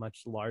this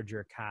much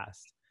larger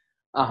cast.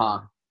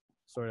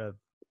 Sort of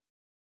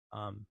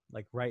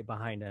like right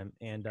behind him.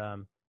 And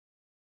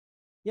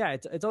yeah,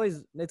 it's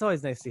always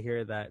nice to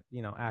hear that,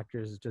 you know,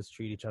 actors just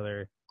treat each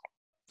other,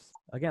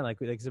 again, like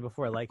I said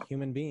before, like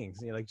human beings.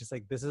 You know, like just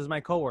like, this is my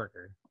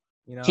coworker,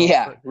 you know.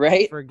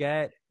 Right.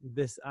 Forget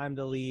this, I'm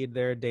the lead,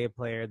 they're a day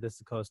player, this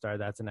is a co-star,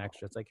 that's an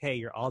extra. It's like, hey,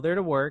 you're all there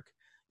to work,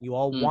 you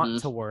all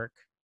want to work,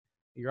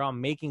 you're all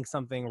making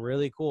something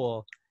really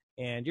cool,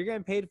 and you're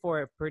getting paid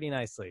for it pretty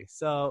nicely.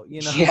 So,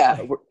 you know.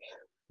 Yeah,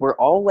 we're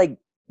all like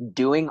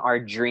doing our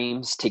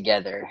dreams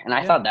together, and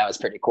I thought that was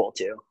pretty cool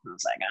too. I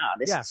was like,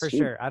 this is for sweet.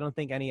 sure. I don't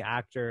think any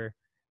actor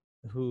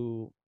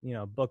who, you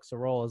know, books a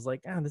role is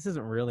like, this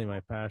isn't really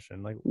my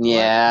passion. Like,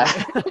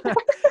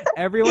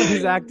 everyone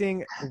who's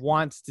acting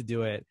wants to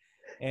do it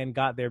and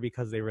got there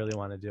because they really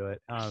want to do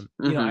it.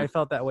 You know, I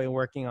felt that way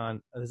working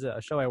on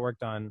a show I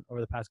worked on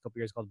over the past couple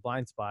years called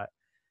Blind Spot,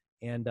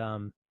 and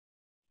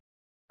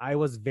I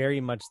was very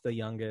much the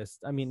youngest.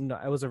 I mean, no,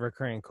 I was a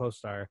recurring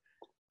co-star.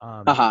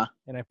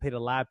 And I played a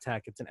lab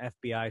tech. It's an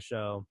FBI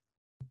show,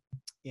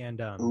 and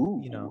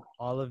you know,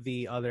 all of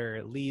the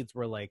other leads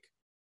were like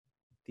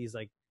these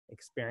like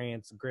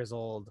experienced,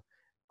 grizzled,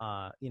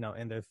 you know,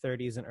 in their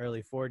 30s and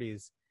early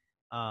 40s.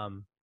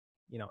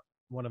 You know,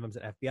 one of them's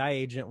an FBI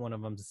agent, one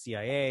of them's a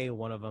CIA,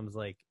 one of them's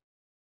like,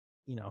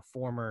 you know,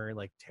 former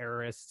like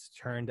terrorist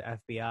turned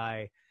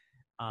FBI.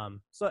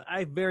 So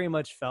I very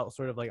much felt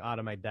sort of like out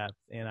of my depth,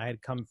 and I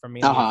had come from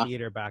a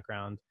theater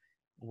background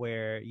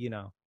where, you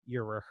know,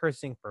 you're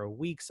rehearsing for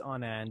weeks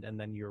on end, and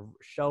then your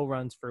show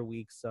runs for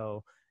weeks.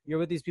 So you're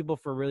with these people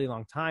for a really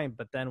long time.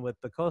 But then with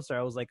the co-star,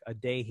 I was like, a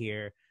day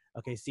here.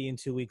 Okay, see you in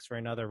 2 weeks for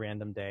another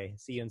random day.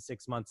 See you in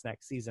 6 months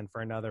next season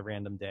for another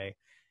random day.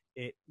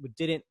 It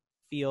didn't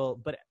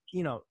feel, but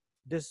you know,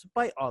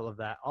 despite all of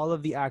that, all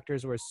of the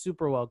actors were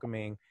super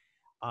welcoming.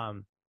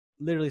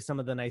 Literally some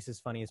of the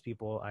nicest, funniest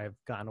people I've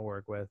gotten to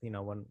work with. You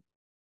know,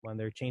 when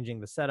they're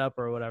changing the setup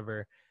or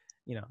whatever,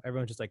 you know,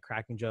 everyone's just like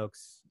cracking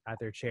jokes at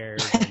their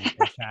chairs and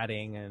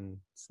chatting and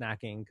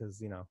snacking, because,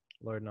 you know,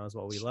 Lord knows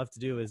what we love to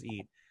do is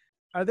eat.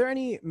 Are there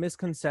any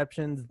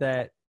misconceptions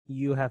that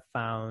you have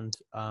found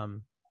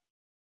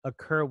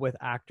occur with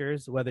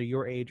actors, whether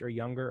your age or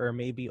younger or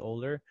maybe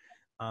older,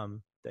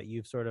 that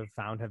you've sort of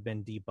found have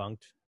been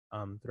debunked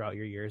throughout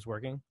your years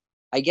working?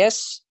 I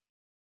guess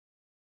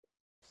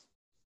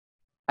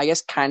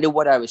kind of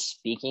what I was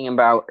speaking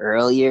about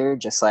earlier,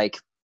 just like,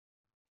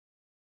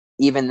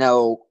 even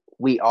though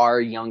we are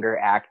younger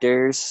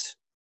actors,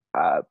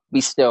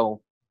 we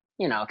still,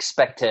 you know,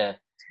 expect to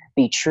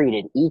be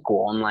treated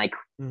equal. And like,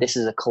 this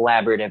is a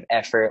collaborative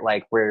effort.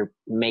 Like, we're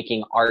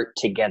making art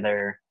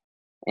together,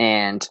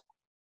 and,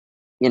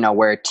 you know,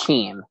 we're a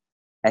team,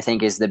 I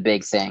think is the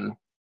big thing.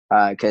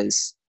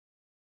 Cause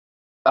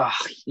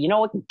you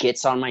know what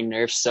gets on my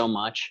nerves so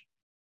much?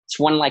 It's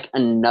when like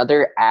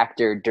another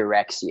actor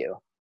directs you,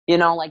 you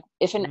know, like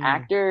if an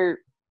actor,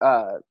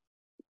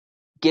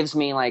 gives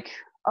me like,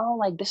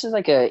 like, this is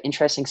like a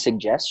interesting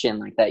suggestion,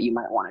 like that you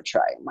might want to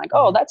try. I'm like,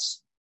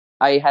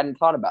 I hadn't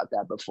thought about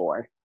that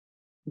before.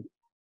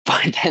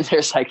 But then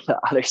there's like the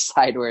other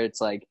side where it's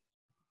like,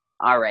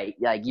 all right,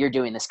 like, you're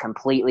doing this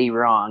completely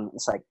wrong.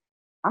 It's like,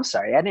 I'm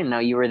sorry, I didn't know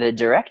you were the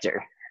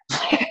director.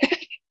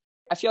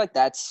 I feel like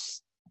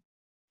that's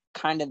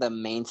kind of the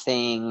main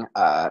thing.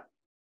 I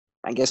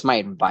guess my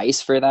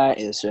advice for that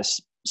is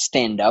just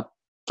stand up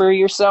for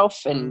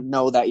yourself and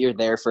know that you're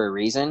there for a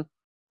reason.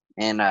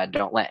 And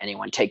don't let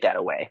anyone take that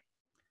away.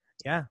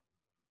 Yeah,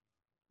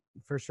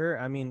 for sure.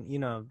 I mean, you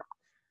know,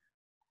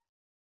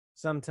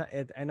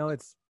 sometimes I know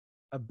it's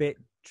a bit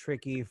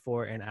tricky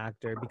for an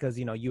actor because,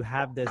 you know, you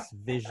have this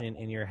vision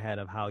in your head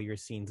of how your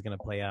scene's going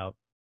to play out.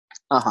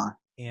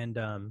 And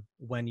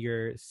when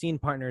your scene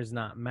partner is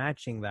not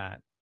matching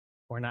that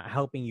or not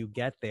helping you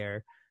get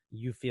there,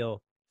 you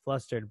feel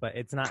flustered, but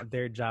it's not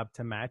their job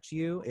to match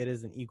you. It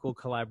is an equal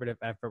collaborative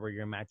effort where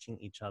you're matching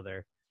each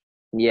other.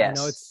 Yes.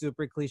 I know it's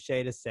super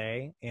cliche to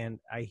say, and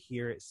I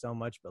hear it so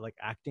much, but like,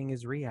 acting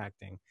is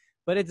reacting.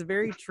 But it's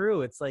very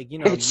true. It's like, you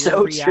know, it's you're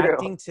so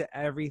reacting true to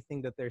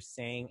everything that they're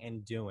saying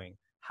and doing,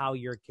 how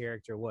your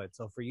character would.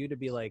 So for you to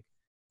be like,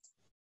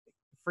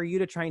 for you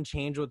to try and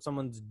change what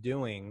someone's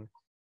doing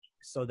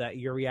so that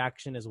your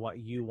reaction is what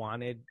you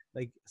wanted,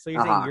 like, so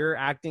you're saying your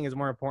acting is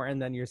more important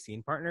than your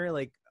scene partner?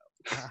 Like,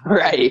 how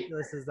right.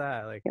 ridiculous is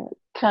that? Like,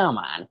 come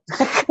on.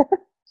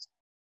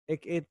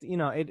 it you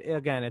know, it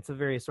again, it's a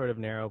very sort of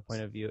narrow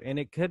point of view, and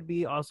it could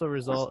be also a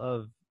result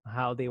of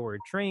how they were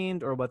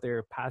trained or what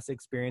their past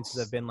experiences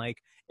have been like.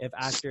 If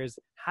actors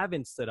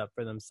haven't stood up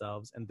for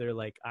themselves and they're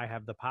like, I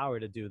have the power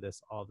to do this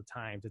all the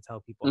time, to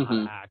tell people how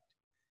to act,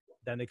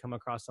 then they come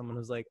across someone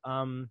who's like,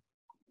 I'm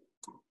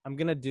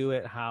gonna do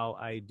it how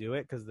I do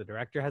it because the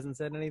director hasn't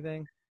said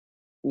anything.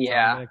 So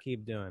I'm gonna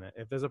keep doing it.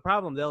 If there's a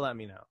problem, they'll let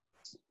me know.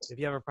 If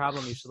you have a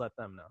problem, you should let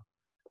them know.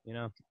 You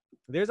know,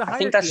 there's a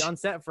hierarchy on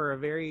set for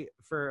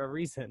a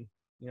reason.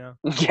 You know.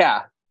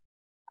 Yeah,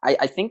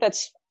 I think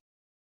that's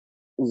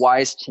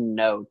wise to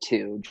know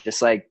too.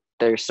 Just like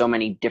there's so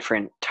many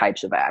different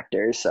types of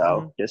actors,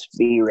 so just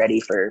be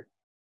ready for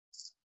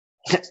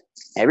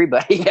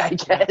everybody. I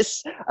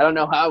guess I don't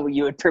know how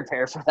you would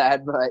prepare for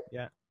that, but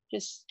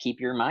just keep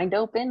your mind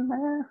open.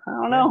 I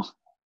don't know.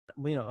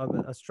 You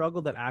know, a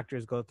struggle that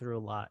actors go through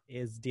a lot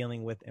is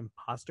dealing with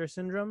imposter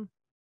syndrome.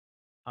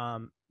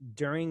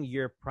 During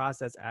your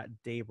process at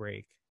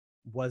Daybreak,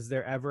 was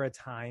there ever a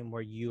time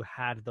where you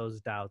had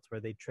those doubts where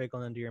they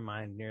trickle into your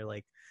mind and you're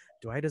like,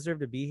 do I deserve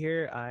to be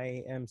here?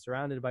 I am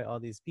surrounded by all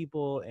these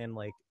people, and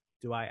like,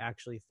 do I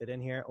actually fit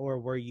in here? Or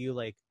were you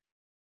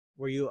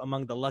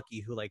among the lucky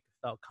who like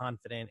felt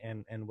confident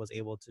and was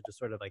able to just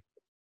sort of like,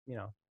 you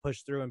know,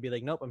 push through and be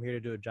like, nope, I'm here to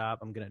do a job,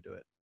 I'm gonna do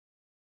it?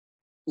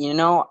 You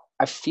know,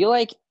 I feel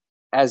like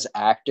as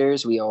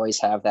actors, we always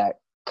have that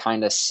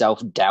kind of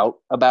self-doubt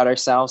about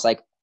ourselves.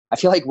 Like, I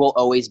feel like we'll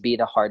always be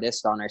the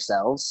hardest on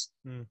ourselves.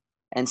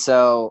 And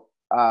so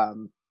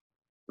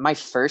my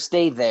first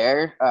day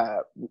there,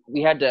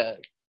 we had to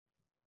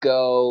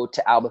go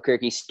to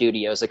Albuquerque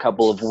Studios a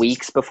couple of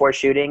weeks before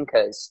shooting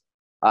because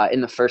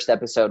in the first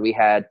episode, we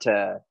had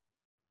to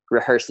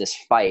rehearse this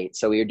fight.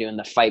 So we were doing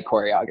the fight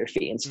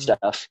choreography and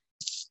stuff.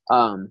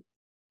 And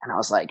I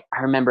was like,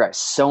 I remember I was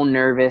so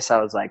nervous.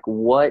 I was like,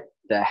 what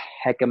the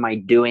heck am I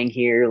doing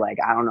here? Like,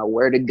 I don't know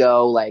where to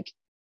go. Like,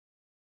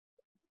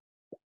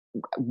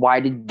 why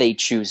did they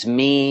choose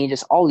me?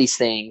 Just all these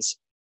things.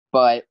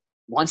 But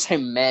once I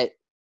met,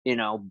 you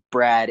know,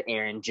 Brad,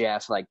 Aaron,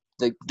 Jeff, like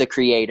the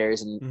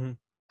creators, and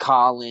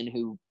Colin,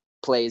 who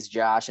plays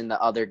Josh, and the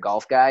other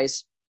golf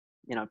guys,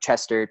 you know,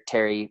 Chester,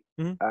 Terry,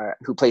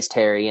 who plays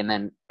Terry, and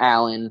then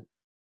Alan,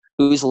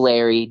 who's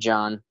Larry,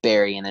 John,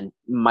 Barry, and then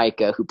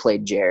Micah, who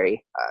played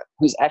Jerry,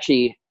 who's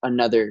actually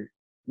another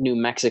New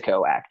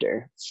Mexico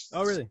actor.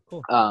 Oh, really?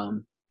 Cool.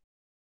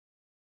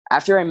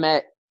 After I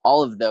met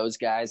all of those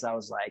guys, I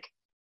was like,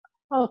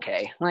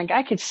 okay, like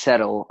I could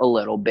settle a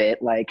little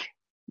bit. Like,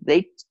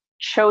 they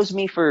chose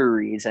me for a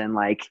reason.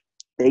 Like,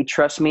 they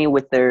trust me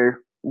with their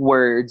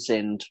words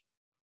and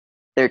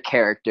their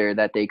character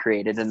that they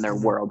created and their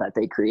world that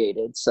they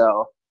created.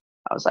 So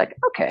I was like,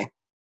 okay,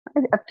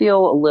 I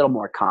feel a little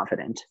more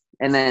confident.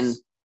 And then,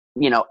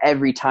 you know,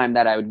 every time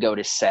that I would go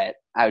to set,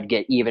 I would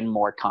get even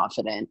more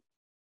confident.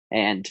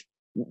 And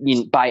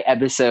by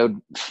episode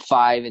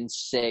 5 and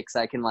 6,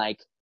 I can, like,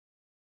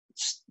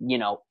 you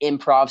know,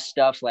 improv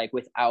stuff, like,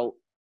 without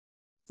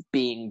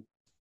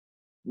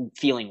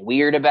feeling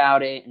weird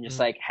about it, and just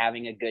like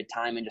having a good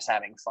time and just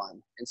having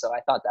fun. And so I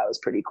thought that was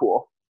pretty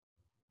cool.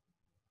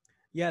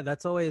 Yeah,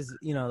 that's always,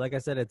 you know, like I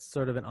said, it's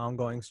sort of an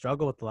ongoing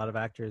struggle with a lot of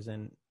actors,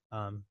 and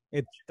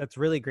that's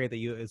really great that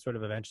you sort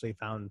of eventually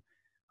found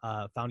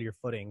your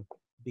footing,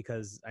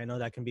 because I know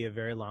that can be a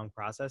very long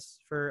process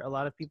for a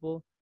lot of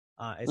people,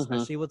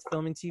 especially with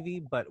film and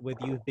TV. But with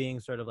you being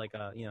sort of like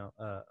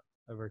a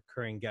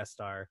recurring guest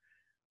star,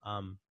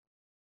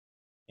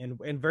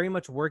 and very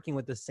much working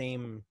with the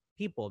same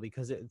people,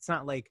 because it's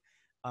not like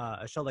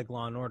a show like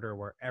Law and Order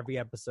where every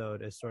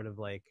episode is sort of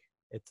like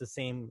it's the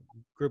same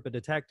group of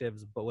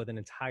detectives but with an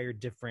entire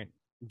different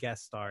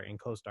guest star and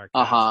co-star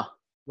cast.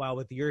 While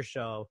with your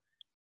show,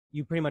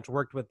 you pretty much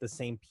worked with the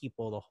same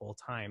people the whole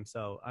time,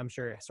 so I'm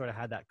sure it sort of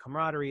had that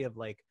camaraderie of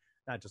like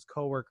not just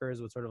coworkers,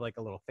 but sort of like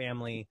a little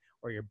family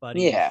or your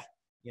buddies.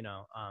 You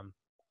know,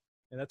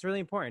 and that's really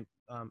important.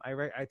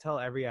 I tell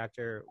every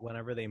actor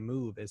whenever they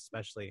move,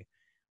 especially,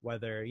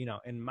 whether, you know,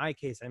 in my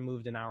case, I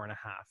moved an hour and a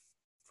half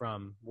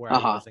from where I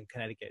was in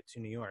Connecticut to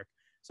New York.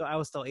 So I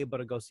was still able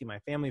to go see my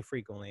family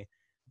frequently.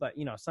 But,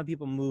 you know, some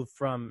people move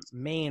from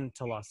Maine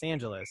to Los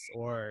Angeles,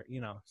 or, you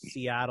know,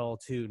 Seattle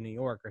to New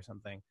York or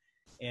something.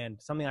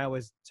 And something I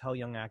always tell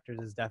young actors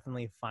is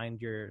definitely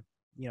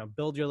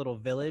build your little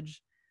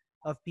village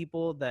of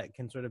people that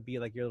can sort of be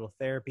like your little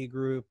therapy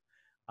group.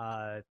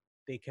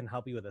 They can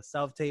help you with a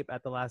self-tape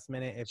at the last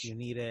minute if you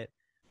need it.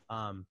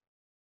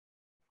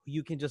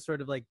 You can just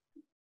sort of like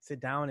sit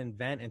down and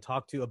vent and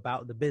talk to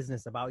about the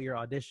business, about your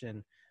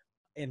audition,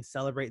 and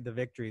celebrate the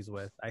victories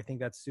with. I think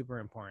that's super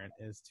important,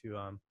 is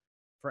to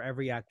for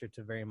every actor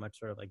to very much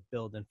sort of like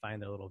build and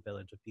find their little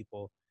village of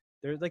people.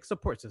 They're like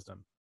support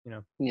system, you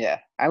know? Yeah,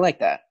 I like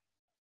that.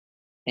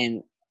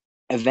 And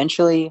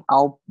eventually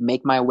I'll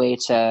make my way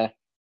to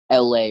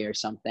LA or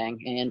something,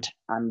 and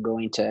I'm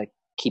going to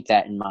keep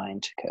that in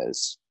mind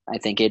because I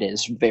think it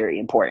is very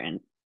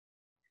important.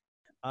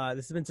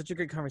 This has been such a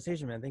great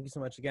conversation, man. Thank you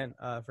so much again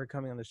for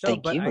coming on the show.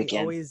 Thank you again.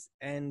 I always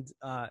end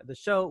the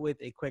show with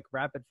a quick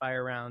rapid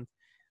fire round.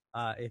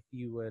 If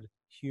you would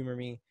humor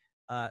me.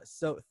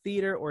 So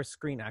theater or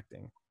screen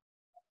acting,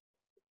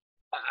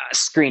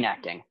 Screen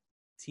acting.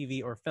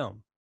 TV or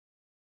film,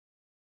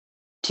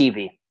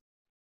 TV.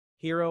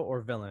 hero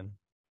or villain,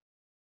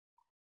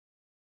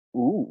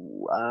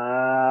 Ooh,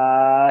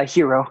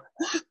 hero.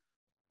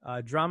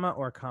 drama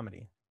or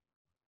comedy,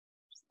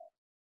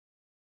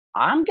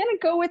 I'm gonna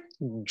go with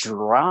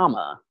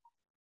drama.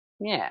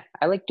 Yeah,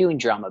 I like doing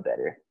drama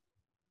better.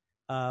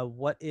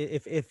 what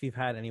if you've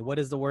had any, what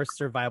is the worst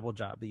survival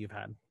job that you've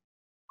had?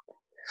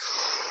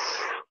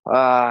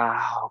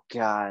 Oh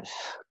God,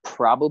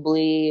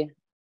 probably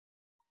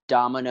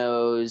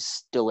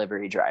Domino's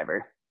delivery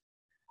driver.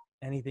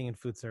 Anything in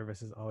food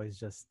service is always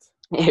just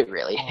It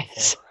really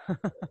is.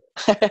 awful.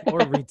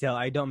 Or retail.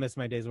 I don't miss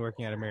my days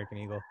working at American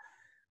Eagle.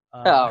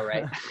 Oh,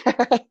 right.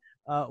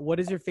 What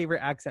is your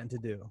favorite accent to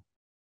do?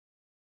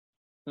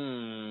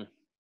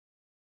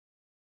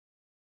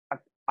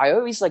 I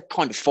always like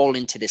kind of fall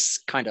into this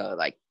kind of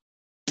like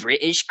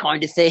British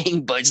kind of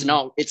thing, but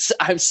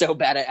I'm so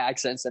bad at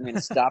accents. I'm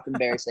gonna stop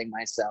embarrassing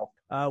myself.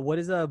 What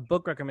is a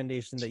book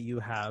recommendation that you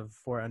have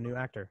for a new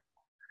actor?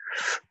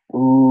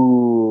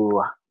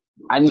 Ooh,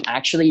 I'm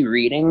actually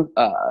reading.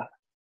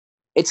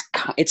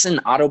 It's an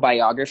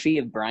autobiography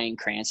of Bryan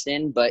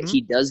Cranston, but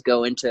he does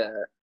go into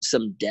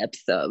some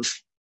depth of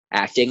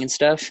acting and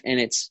stuff. And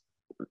I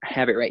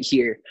have it right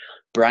here.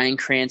 Bryan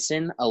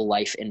Cranston, A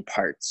Life in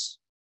Parts.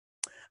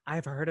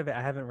 I've heard of it.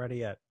 I haven't read it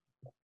yet.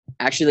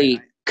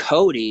 Actually,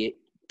 Cody,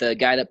 the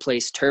guy that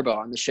plays Turbo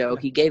on the show,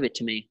 he gave it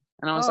to me.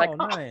 And I was like,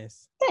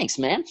 nice. Thanks,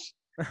 man.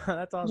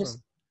 That's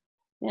awesome.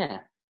 Yeah.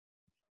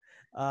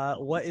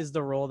 What is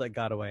the role that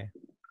got away?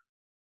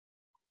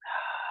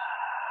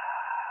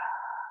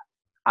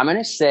 I'm going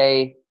to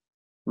say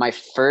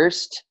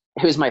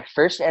it was my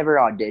first ever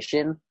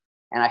audition,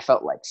 and I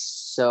felt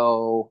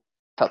so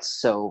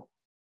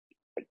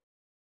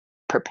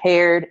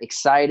prepared,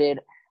 excited.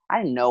 I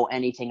didn't know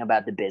anything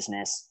about the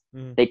business.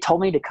 They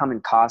told me to come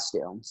in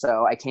costume.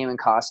 So I came in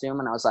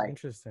costume, and I was like,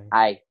 interesting.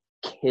 I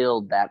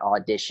killed that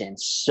audition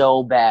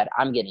so bad.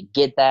 I'm going to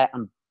get that.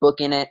 I'm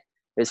booking it.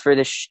 It was for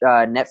this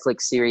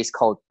Netflix series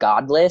called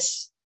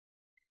Godless.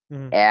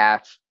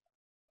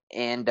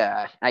 And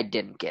I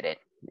didn't get it.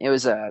 It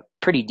was a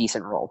pretty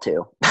decent role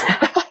too.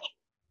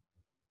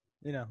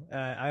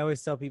 I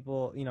always tell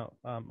people,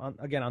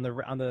 on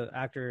the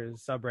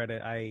actors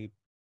subreddit,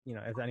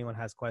 if anyone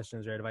has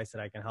questions or advice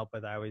that I can help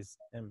with, I always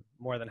am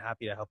more than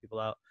happy to help people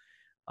out.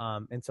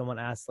 And someone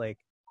asked, like,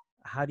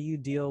 how do you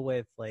deal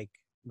with like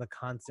the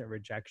constant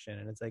rejection?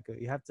 And it's like,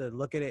 you have to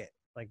look at it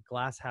like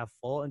glass half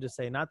full and just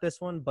say, not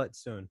this one, but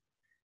soon.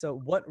 So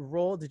what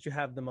role did you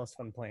have the most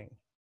fun playing?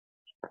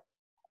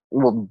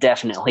 Well,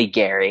 definitely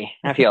Gary.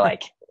 I feel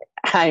like,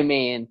 I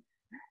mean,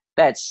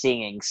 that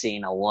singing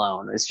scene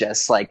alone is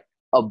just like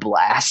a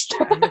blast.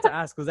 I meant to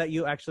ask, was that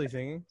you actually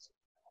singing?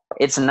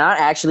 It's not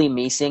actually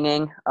me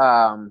singing,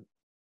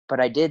 but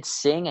I did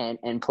sing it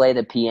and play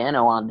the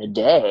piano on the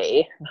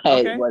day.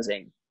 Okay. It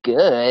wasn't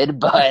good,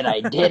 but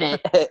I did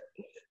it.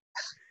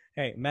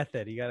 Hey,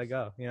 method, you gotta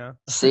go,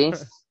 See?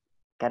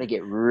 Gotta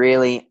get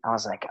really, I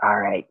was like, all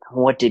right,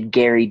 what did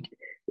Gary,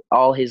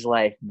 all his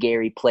life,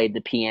 Gary played the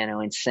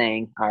piano and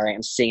sang. All right,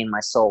 I'm singing my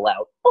soul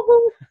out.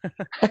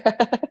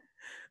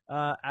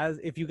 As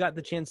if you got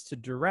the chance to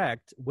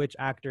direct, which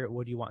actor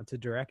would you want to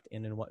direct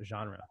and in what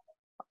genre?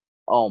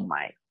 Oh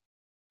my.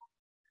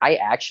 I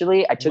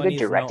took a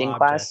directing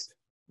class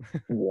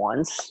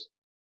once.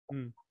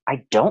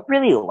 I don't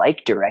really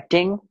like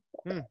directing.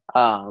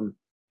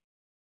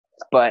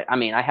 But I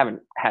mean, I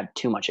haven't had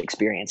too much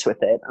experience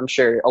with it. I'm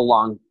sure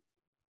down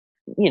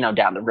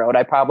the road,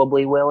 I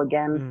probably will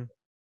again.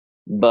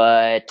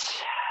 But,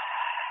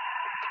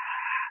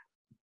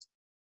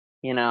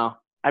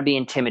 I'd be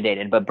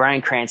intimidated. But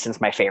Bryan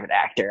Cranston's my favorite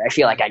actor. I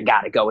feel like I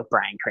got to go with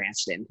Bryan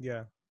Cranston.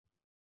 Yeah.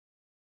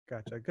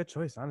 Gotcha. Good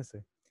choice,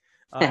 honestly.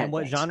 And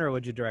what genre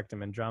would you direct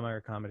him in? Drama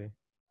or comedy?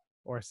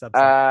 Or a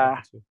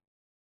subset?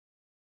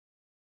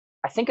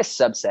 I think a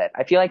subset.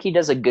 I feel like he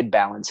does a good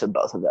balance of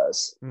both of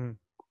those.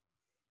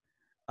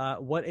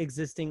 What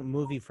existing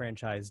movie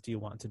franchise do you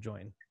want to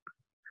join?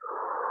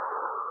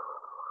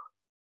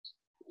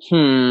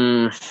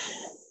 I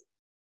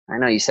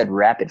know you said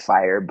rapid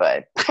fire,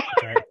 but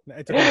right.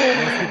 Most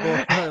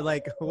people are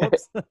like,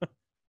 whoops.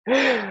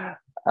 I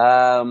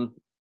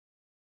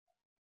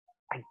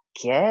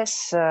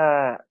guess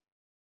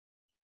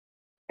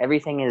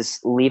everything is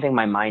leaving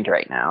my mind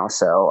right now,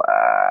 so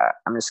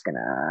I'm just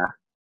gonna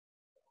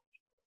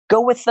go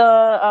with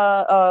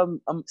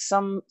some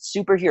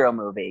superhero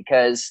movie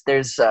because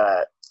there's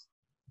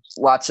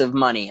lots of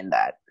money in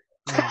that.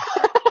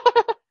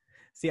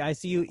 See, I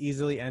see you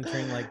easily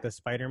entering like the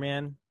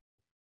Spider-Man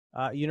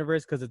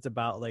universe because it's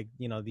about like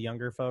the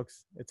younger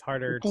folks. It's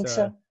harder think to.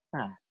 So?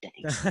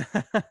 Thanks.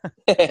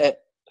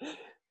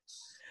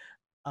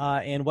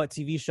 And what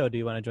TV show do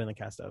you want to join the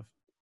cast of?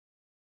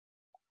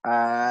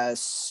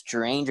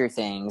 Stranger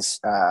Things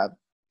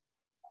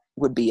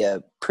would be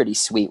a pretty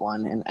sweet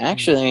one. And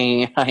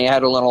actually, I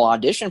had a little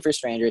audition for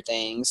Stranger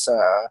Things.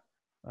 All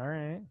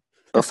right.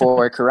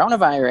 before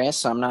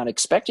coronavirus. I'm not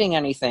expecting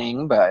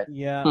anything, but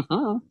Yeah.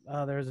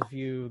 There's a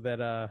few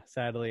that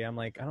sadly I'm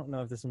like, I don't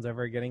know if this one's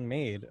ever getting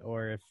made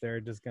or if they're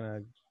just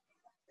gonna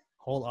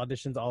hold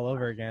auditions all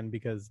over again,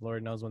 because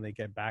Lord knows when they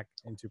get back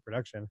into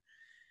production.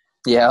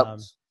 yeah.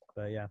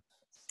 But yeah.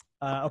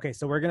 Okay,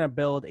 so we're gonna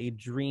build a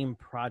dream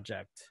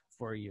project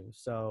for you.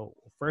 So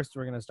first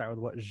we're gonna start with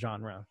what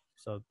genre.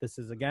 So this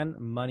is, again,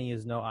 money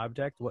is no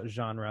object. What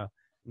genre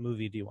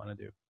movie do you want to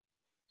do?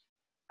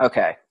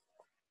 Okay.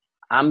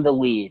 I'm the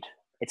lead.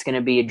 It's going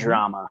to be a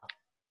drama.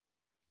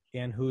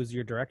 And who's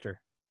your director?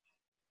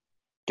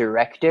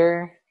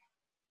 Director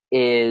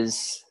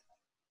is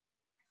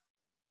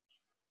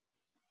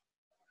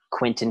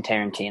Quentin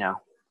Tarantino.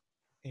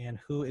 And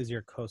who is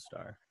your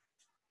co-star?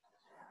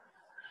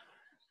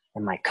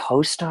 And my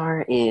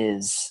co-star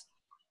is,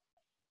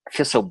 I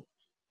feel so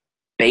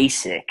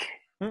basic,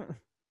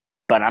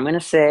 but I'm going to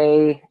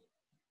say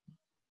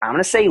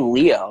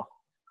Leo.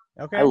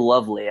 Okay. I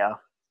love Leo.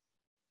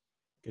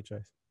 Good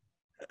choice.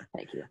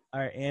 Thank you. All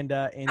right, and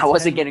I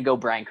wasn't going to go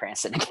Bryan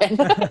Cranston again.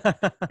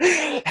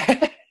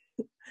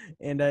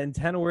 And in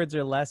 10 words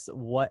or less,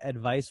 what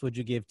advice would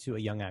you give to a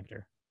young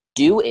actor?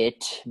 Do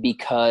it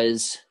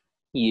because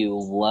you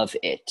love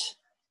it,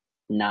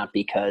 not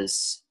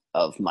because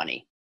of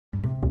money.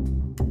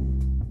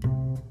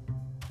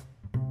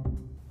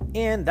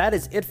 And that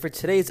is it for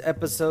today's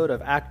episode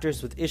of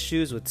Actors with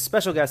Issues with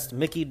special guest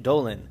Mickey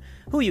Dolan,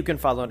 who you can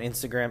follow on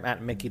Instagram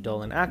at Mickey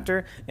Dolan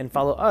Actor and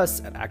follow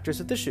us at Actors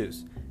with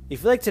Issues.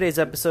 If you like today's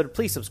episode,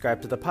 please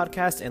subscribe to the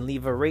podcast and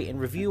leave a rate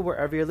and review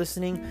wherever you're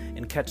listening,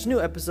 and catch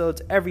new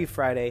episodes every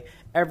Friday,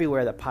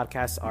 everywhere that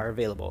podcasts are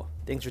available.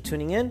 Thanks for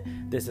tuning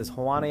in. This is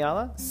Juan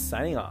Ayala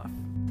signing off.